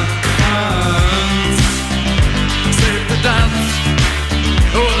chance. Safe to dance.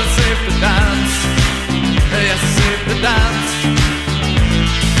 Oh, it's safe to dance. Yes, it's safe to dance.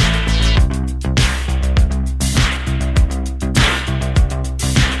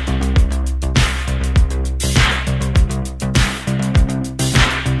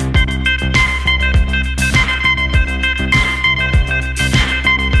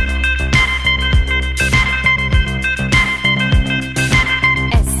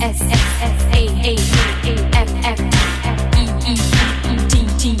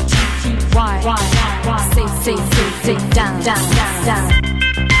 Say down, down, down, down.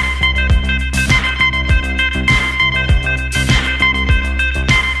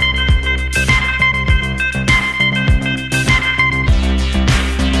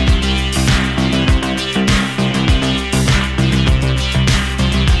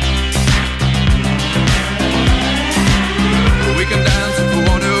 We can dance if we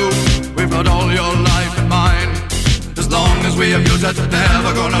want to. We've got all your life in mind. As long as we abuse it,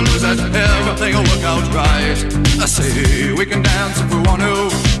 never gonna lose it. Everything will work out right. I say we can dance if we want to.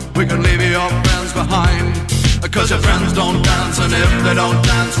 We can leave your friends behind. Cause your friends don't dance, and if they don't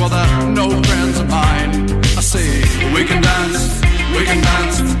dance, well they're no friends of mine. I say we can dance,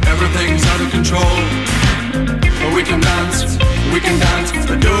 everything's out of control. We can dance,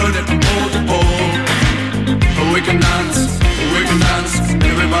 they're doing it from pole to pole. We can dance,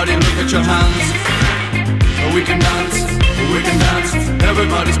 everybody look at your hands. We can dance,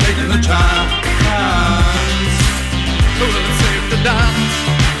 everybody's taking the chance. Well, it's safe to dance.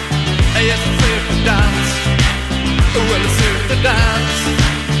 Yes, it's safe to dance. Well, it's safe to dance.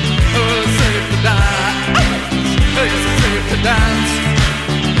 Well, it's safe to dance. Yes, it's safe to dance.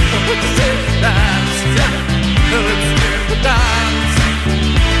 It's safe to dance. Well, it's safe to dance.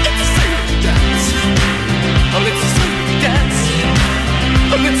 It's safe to dance. Well, it's safe to dance.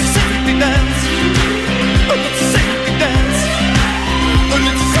 Well, it's safe to dance. Well, it's safe to dance. Well,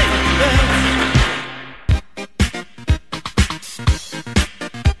 it's safe to dance.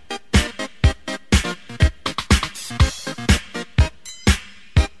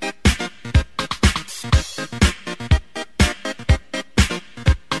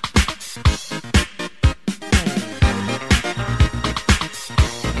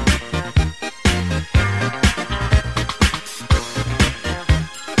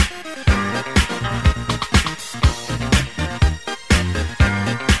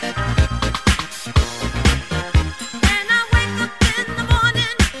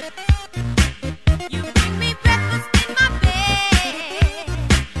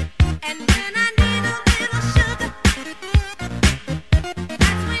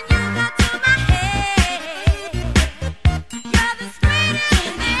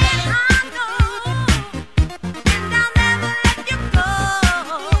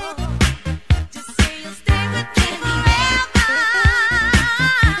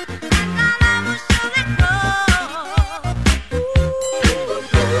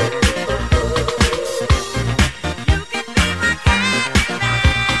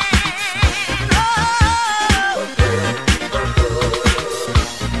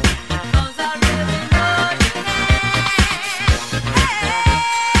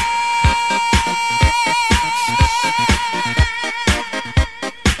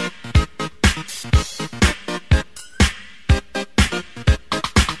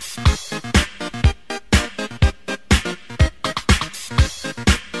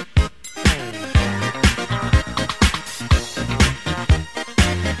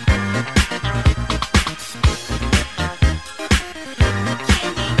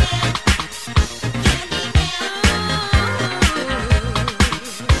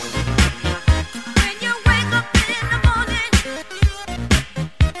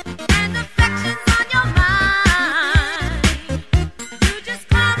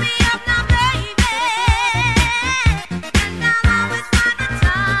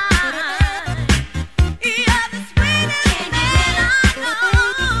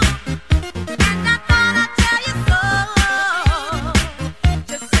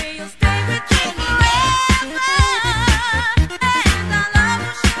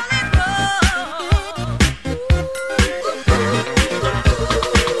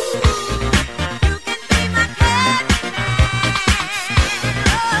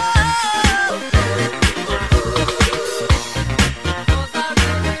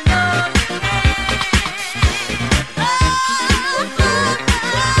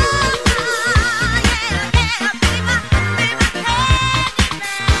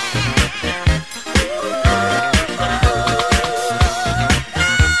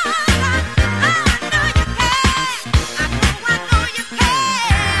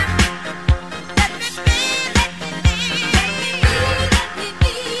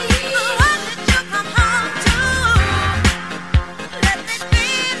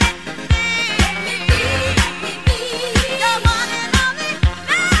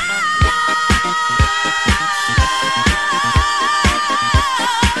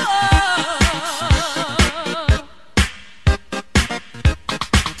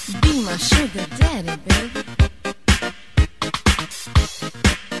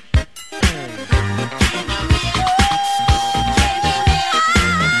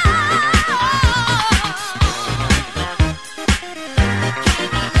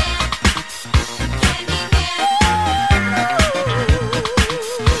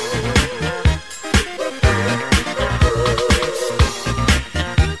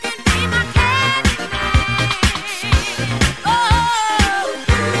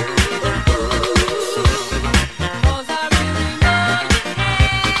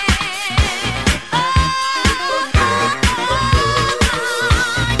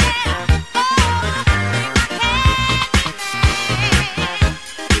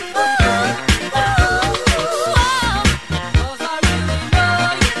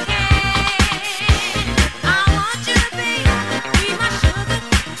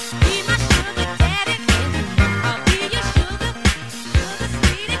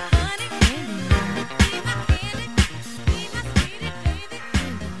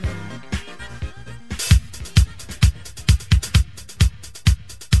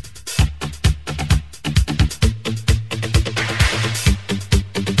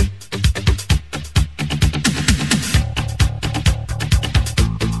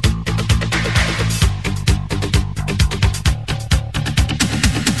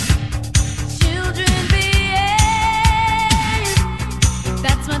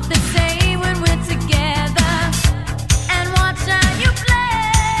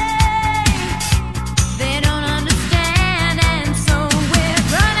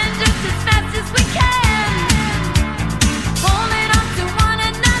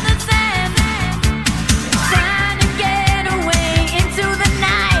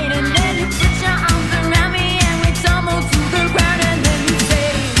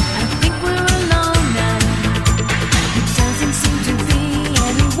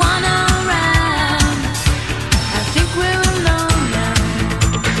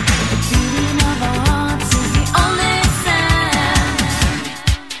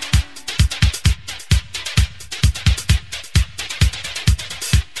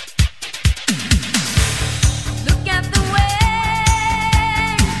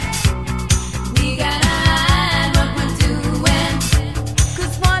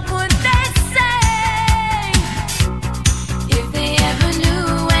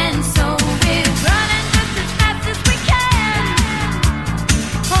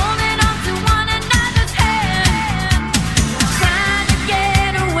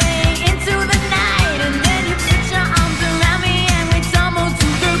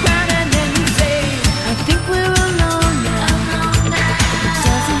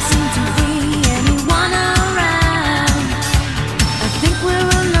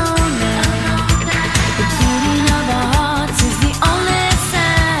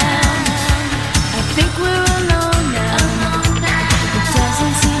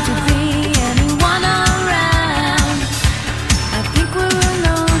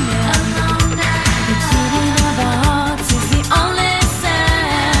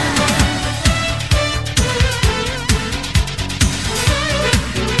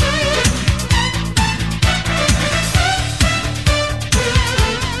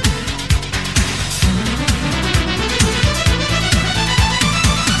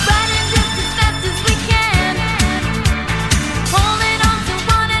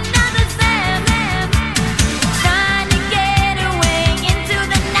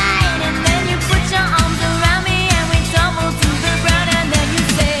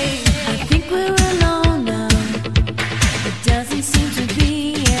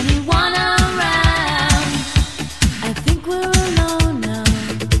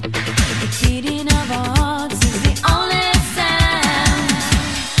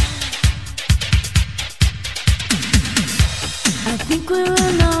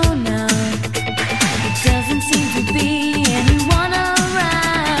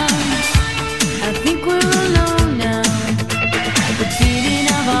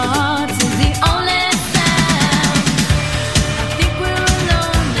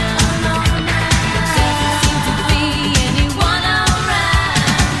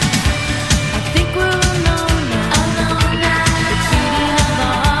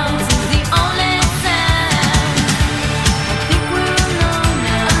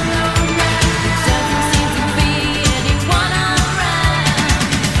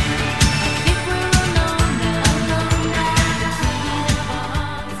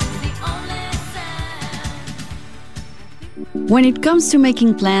 When it comes to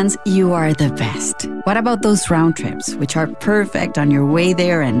making plans, you are the best. What about those round trips, which are perfect on your way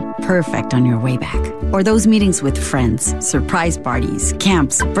there and perfect on your way back? Or those meetings with friends, surprise parties,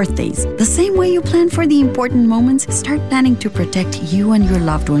 camps, birthdays. The same way you plan for the important moments, start planning to protect you and your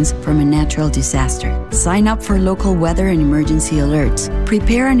loved ones from a natural disaster. Sign up for local weather and emergency alerts.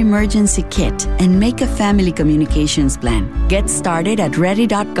 Prepare an emergency kit and make a family communications plan. Get started at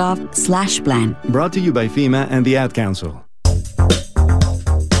ready.gov/plan. Brought to you by FEMA and the Ad Council.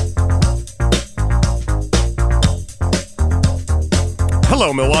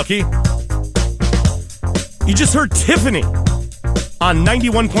 Hello, Milwaukee. You just heard Tiffany on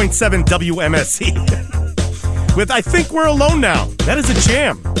 91.7 WMSE with I Think We're Alone Now. That is a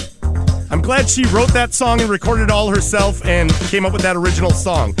jam. I'm glad she wrote that song and recorded it all herself and came up with that original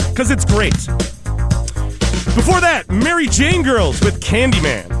song, because it's great. Before that, Mary Jane Girls with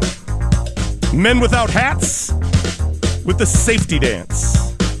Candyman. Men Without Hats with the Safety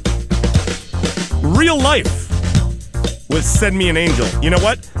Dance. Real Life with Send Me an Angel. You know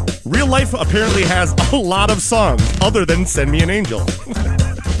what? Real Life apparently has a lot of songs other than Send Me an Angel.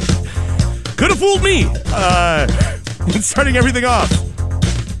 Could have fooled me. Starting everything off,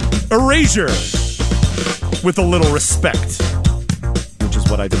 Erasure with A Little Respect, which is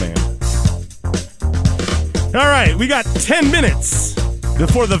what I demand. All right, we got 10 minutes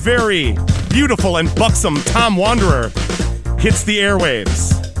before the very beautiful and buxom Tom Wanderer hits the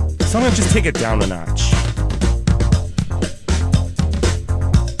airwaves. So I'm going to just take it down a notch.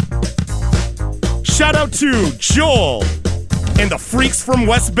 Shout out to Joel and the Freaks from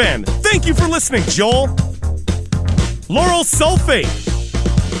West Bend. Thank you for listening, Joel. Laurel Sulfate.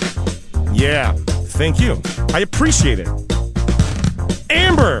 Yeah, thank you. I appreciate it.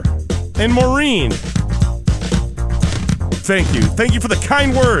 Amber and Maureen. Thank you. Thank you for the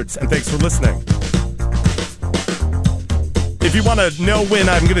kind words, and thanks for listening. If you want to know when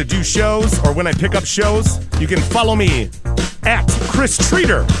I'm going to do shows or when I pick up shows, you can follow me at Chris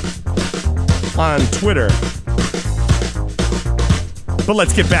Treater on Twitter. But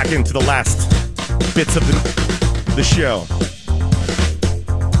let's get back into the last bits of the show.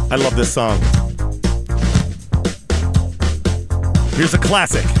 I love this song. Here's a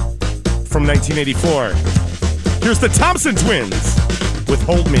classic from 1984. Here's the Thompson Twins with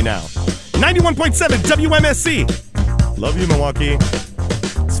Hold Me Now. 91.7 WMSE. Love you, Milwaukee.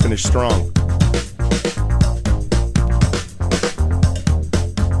 Let's finish strong.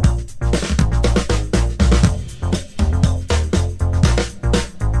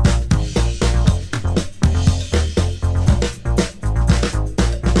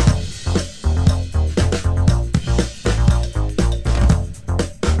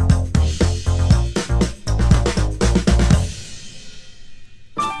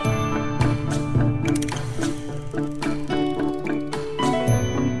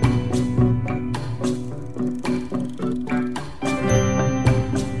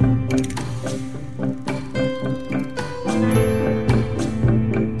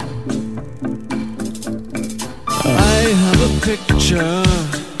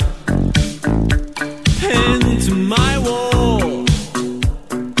 Pinned to my wall,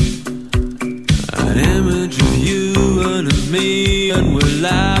 an image of you and of me, and we're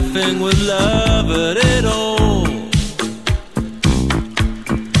laughing with love at it all.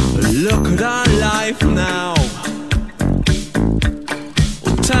 Look at our life now,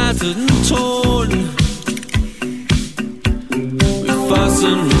 all tattered and torn. We fuss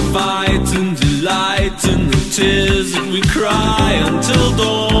and we fight and delight in the tears that we cry until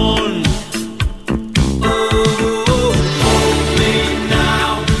dawn.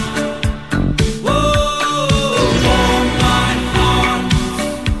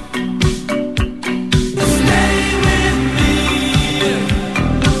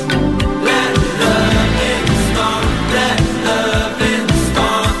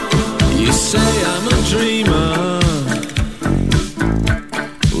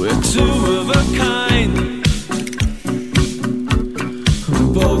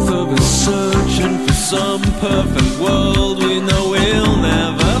 Both of us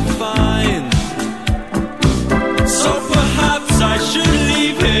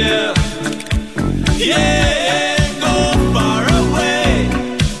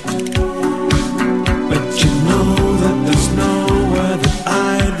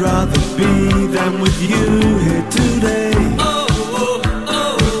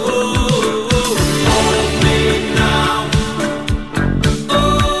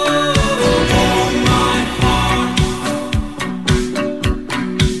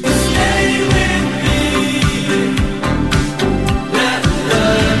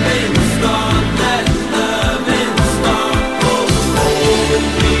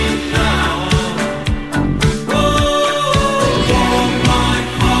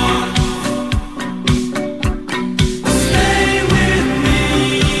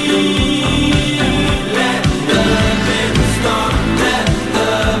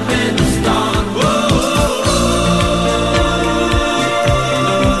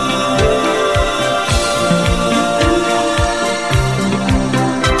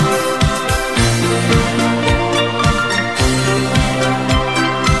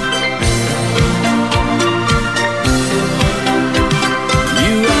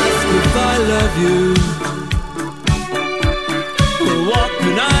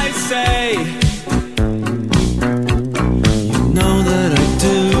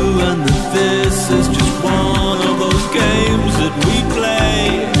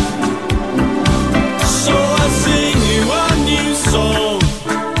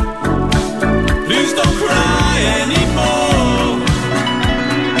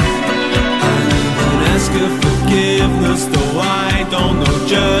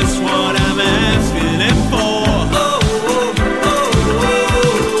just what I'm asking him for.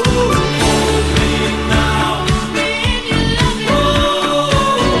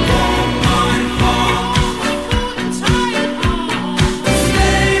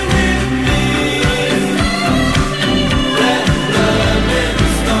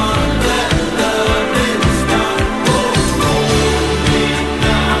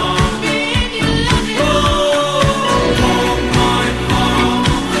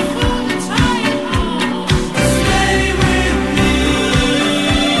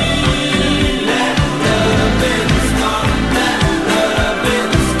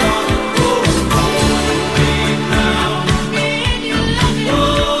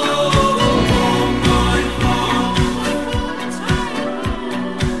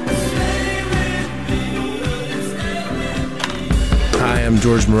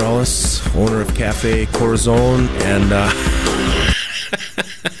 George Morales, owner of Cafe Corazon, and I'm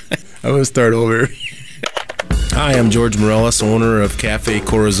going to start over. Hi, I'm George Morales, owner of Cafe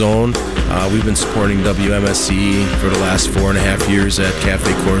Corazon. We've been supporting WMSE for the last 4.5 years at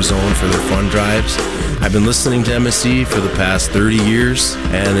Cafe Corazon for their fund drives. I've been listening to MSE for the past 30 years,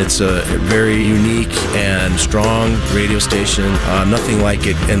 and it's a very unique and strong radio station. Nothing like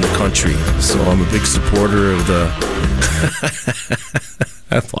it in the country. So I'm a big supporter of the...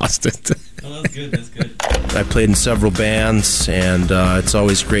 I've lost it. Oh, that's good. That's good. I played in several bands, and it's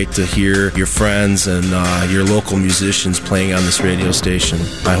always great to hear your friends and your local musicians playing on this radio station.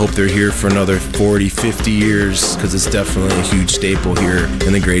 I hope they're here for another 40, 50 years, because it's definitely a huge staple here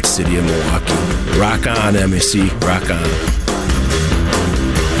in the great city of Milwaukee. Rock on, MSE. Rock on.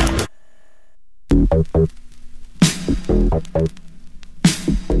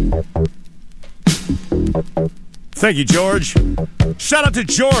 Thank you, George. Shout out to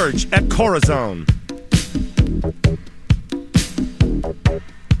George at Corazon.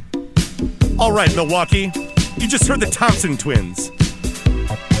 All right, Milwaukee, you just heard the Thompson twins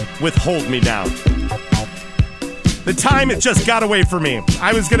with Hold Me Down. The time, it just got away from me.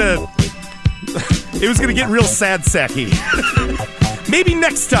 It was gonna get real sad sacky. Maybe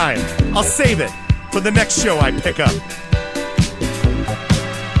next time. I'll save it for the next show I pick up.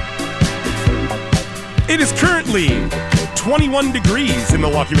 It is currently 21 degrees in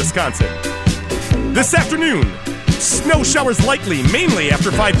Milwaukee, Wisconsin. This afternoon, snow showers likely, mainly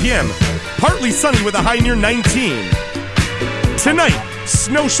after 5 p.m. Partly sunny with a high near 19. Tonight,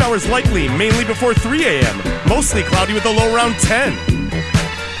 snow showers likely, mainly before 3 a.m. Mostly cloudy with a low around 10.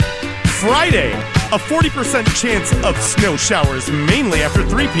 Friday, a 40% chance of snow showers, mainly after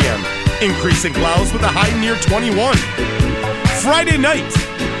 3 p.m. Increasing clouds with a high near 21. Friday night,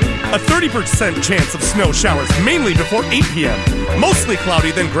 a 30% chance of snow showers, mainly before 8 p.m. Mostly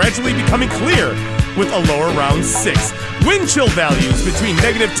cloudy, then gradually becoming clear with a low around 6. Wind chill values between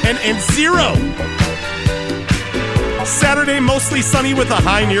 -10 and 0. Saturday, mostly sunny with a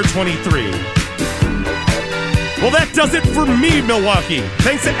high near 23. Well, that does it for me, Milwaukee.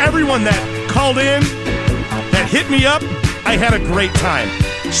 Thanks to everyone that called in, that hit me up. I had a great time.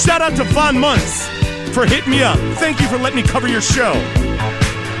 Shout out to Von Munz for hitting me up. Thank you for letting me cover your show.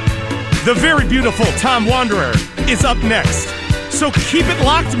 The very beautiful Tom Wanderer is up next. So keep it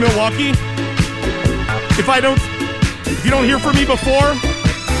locked, Milwaukee. If you don't hear from me before,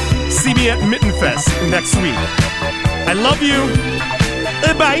 see me at Mittenfest next week. I love you.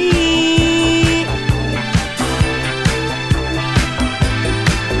 Bye.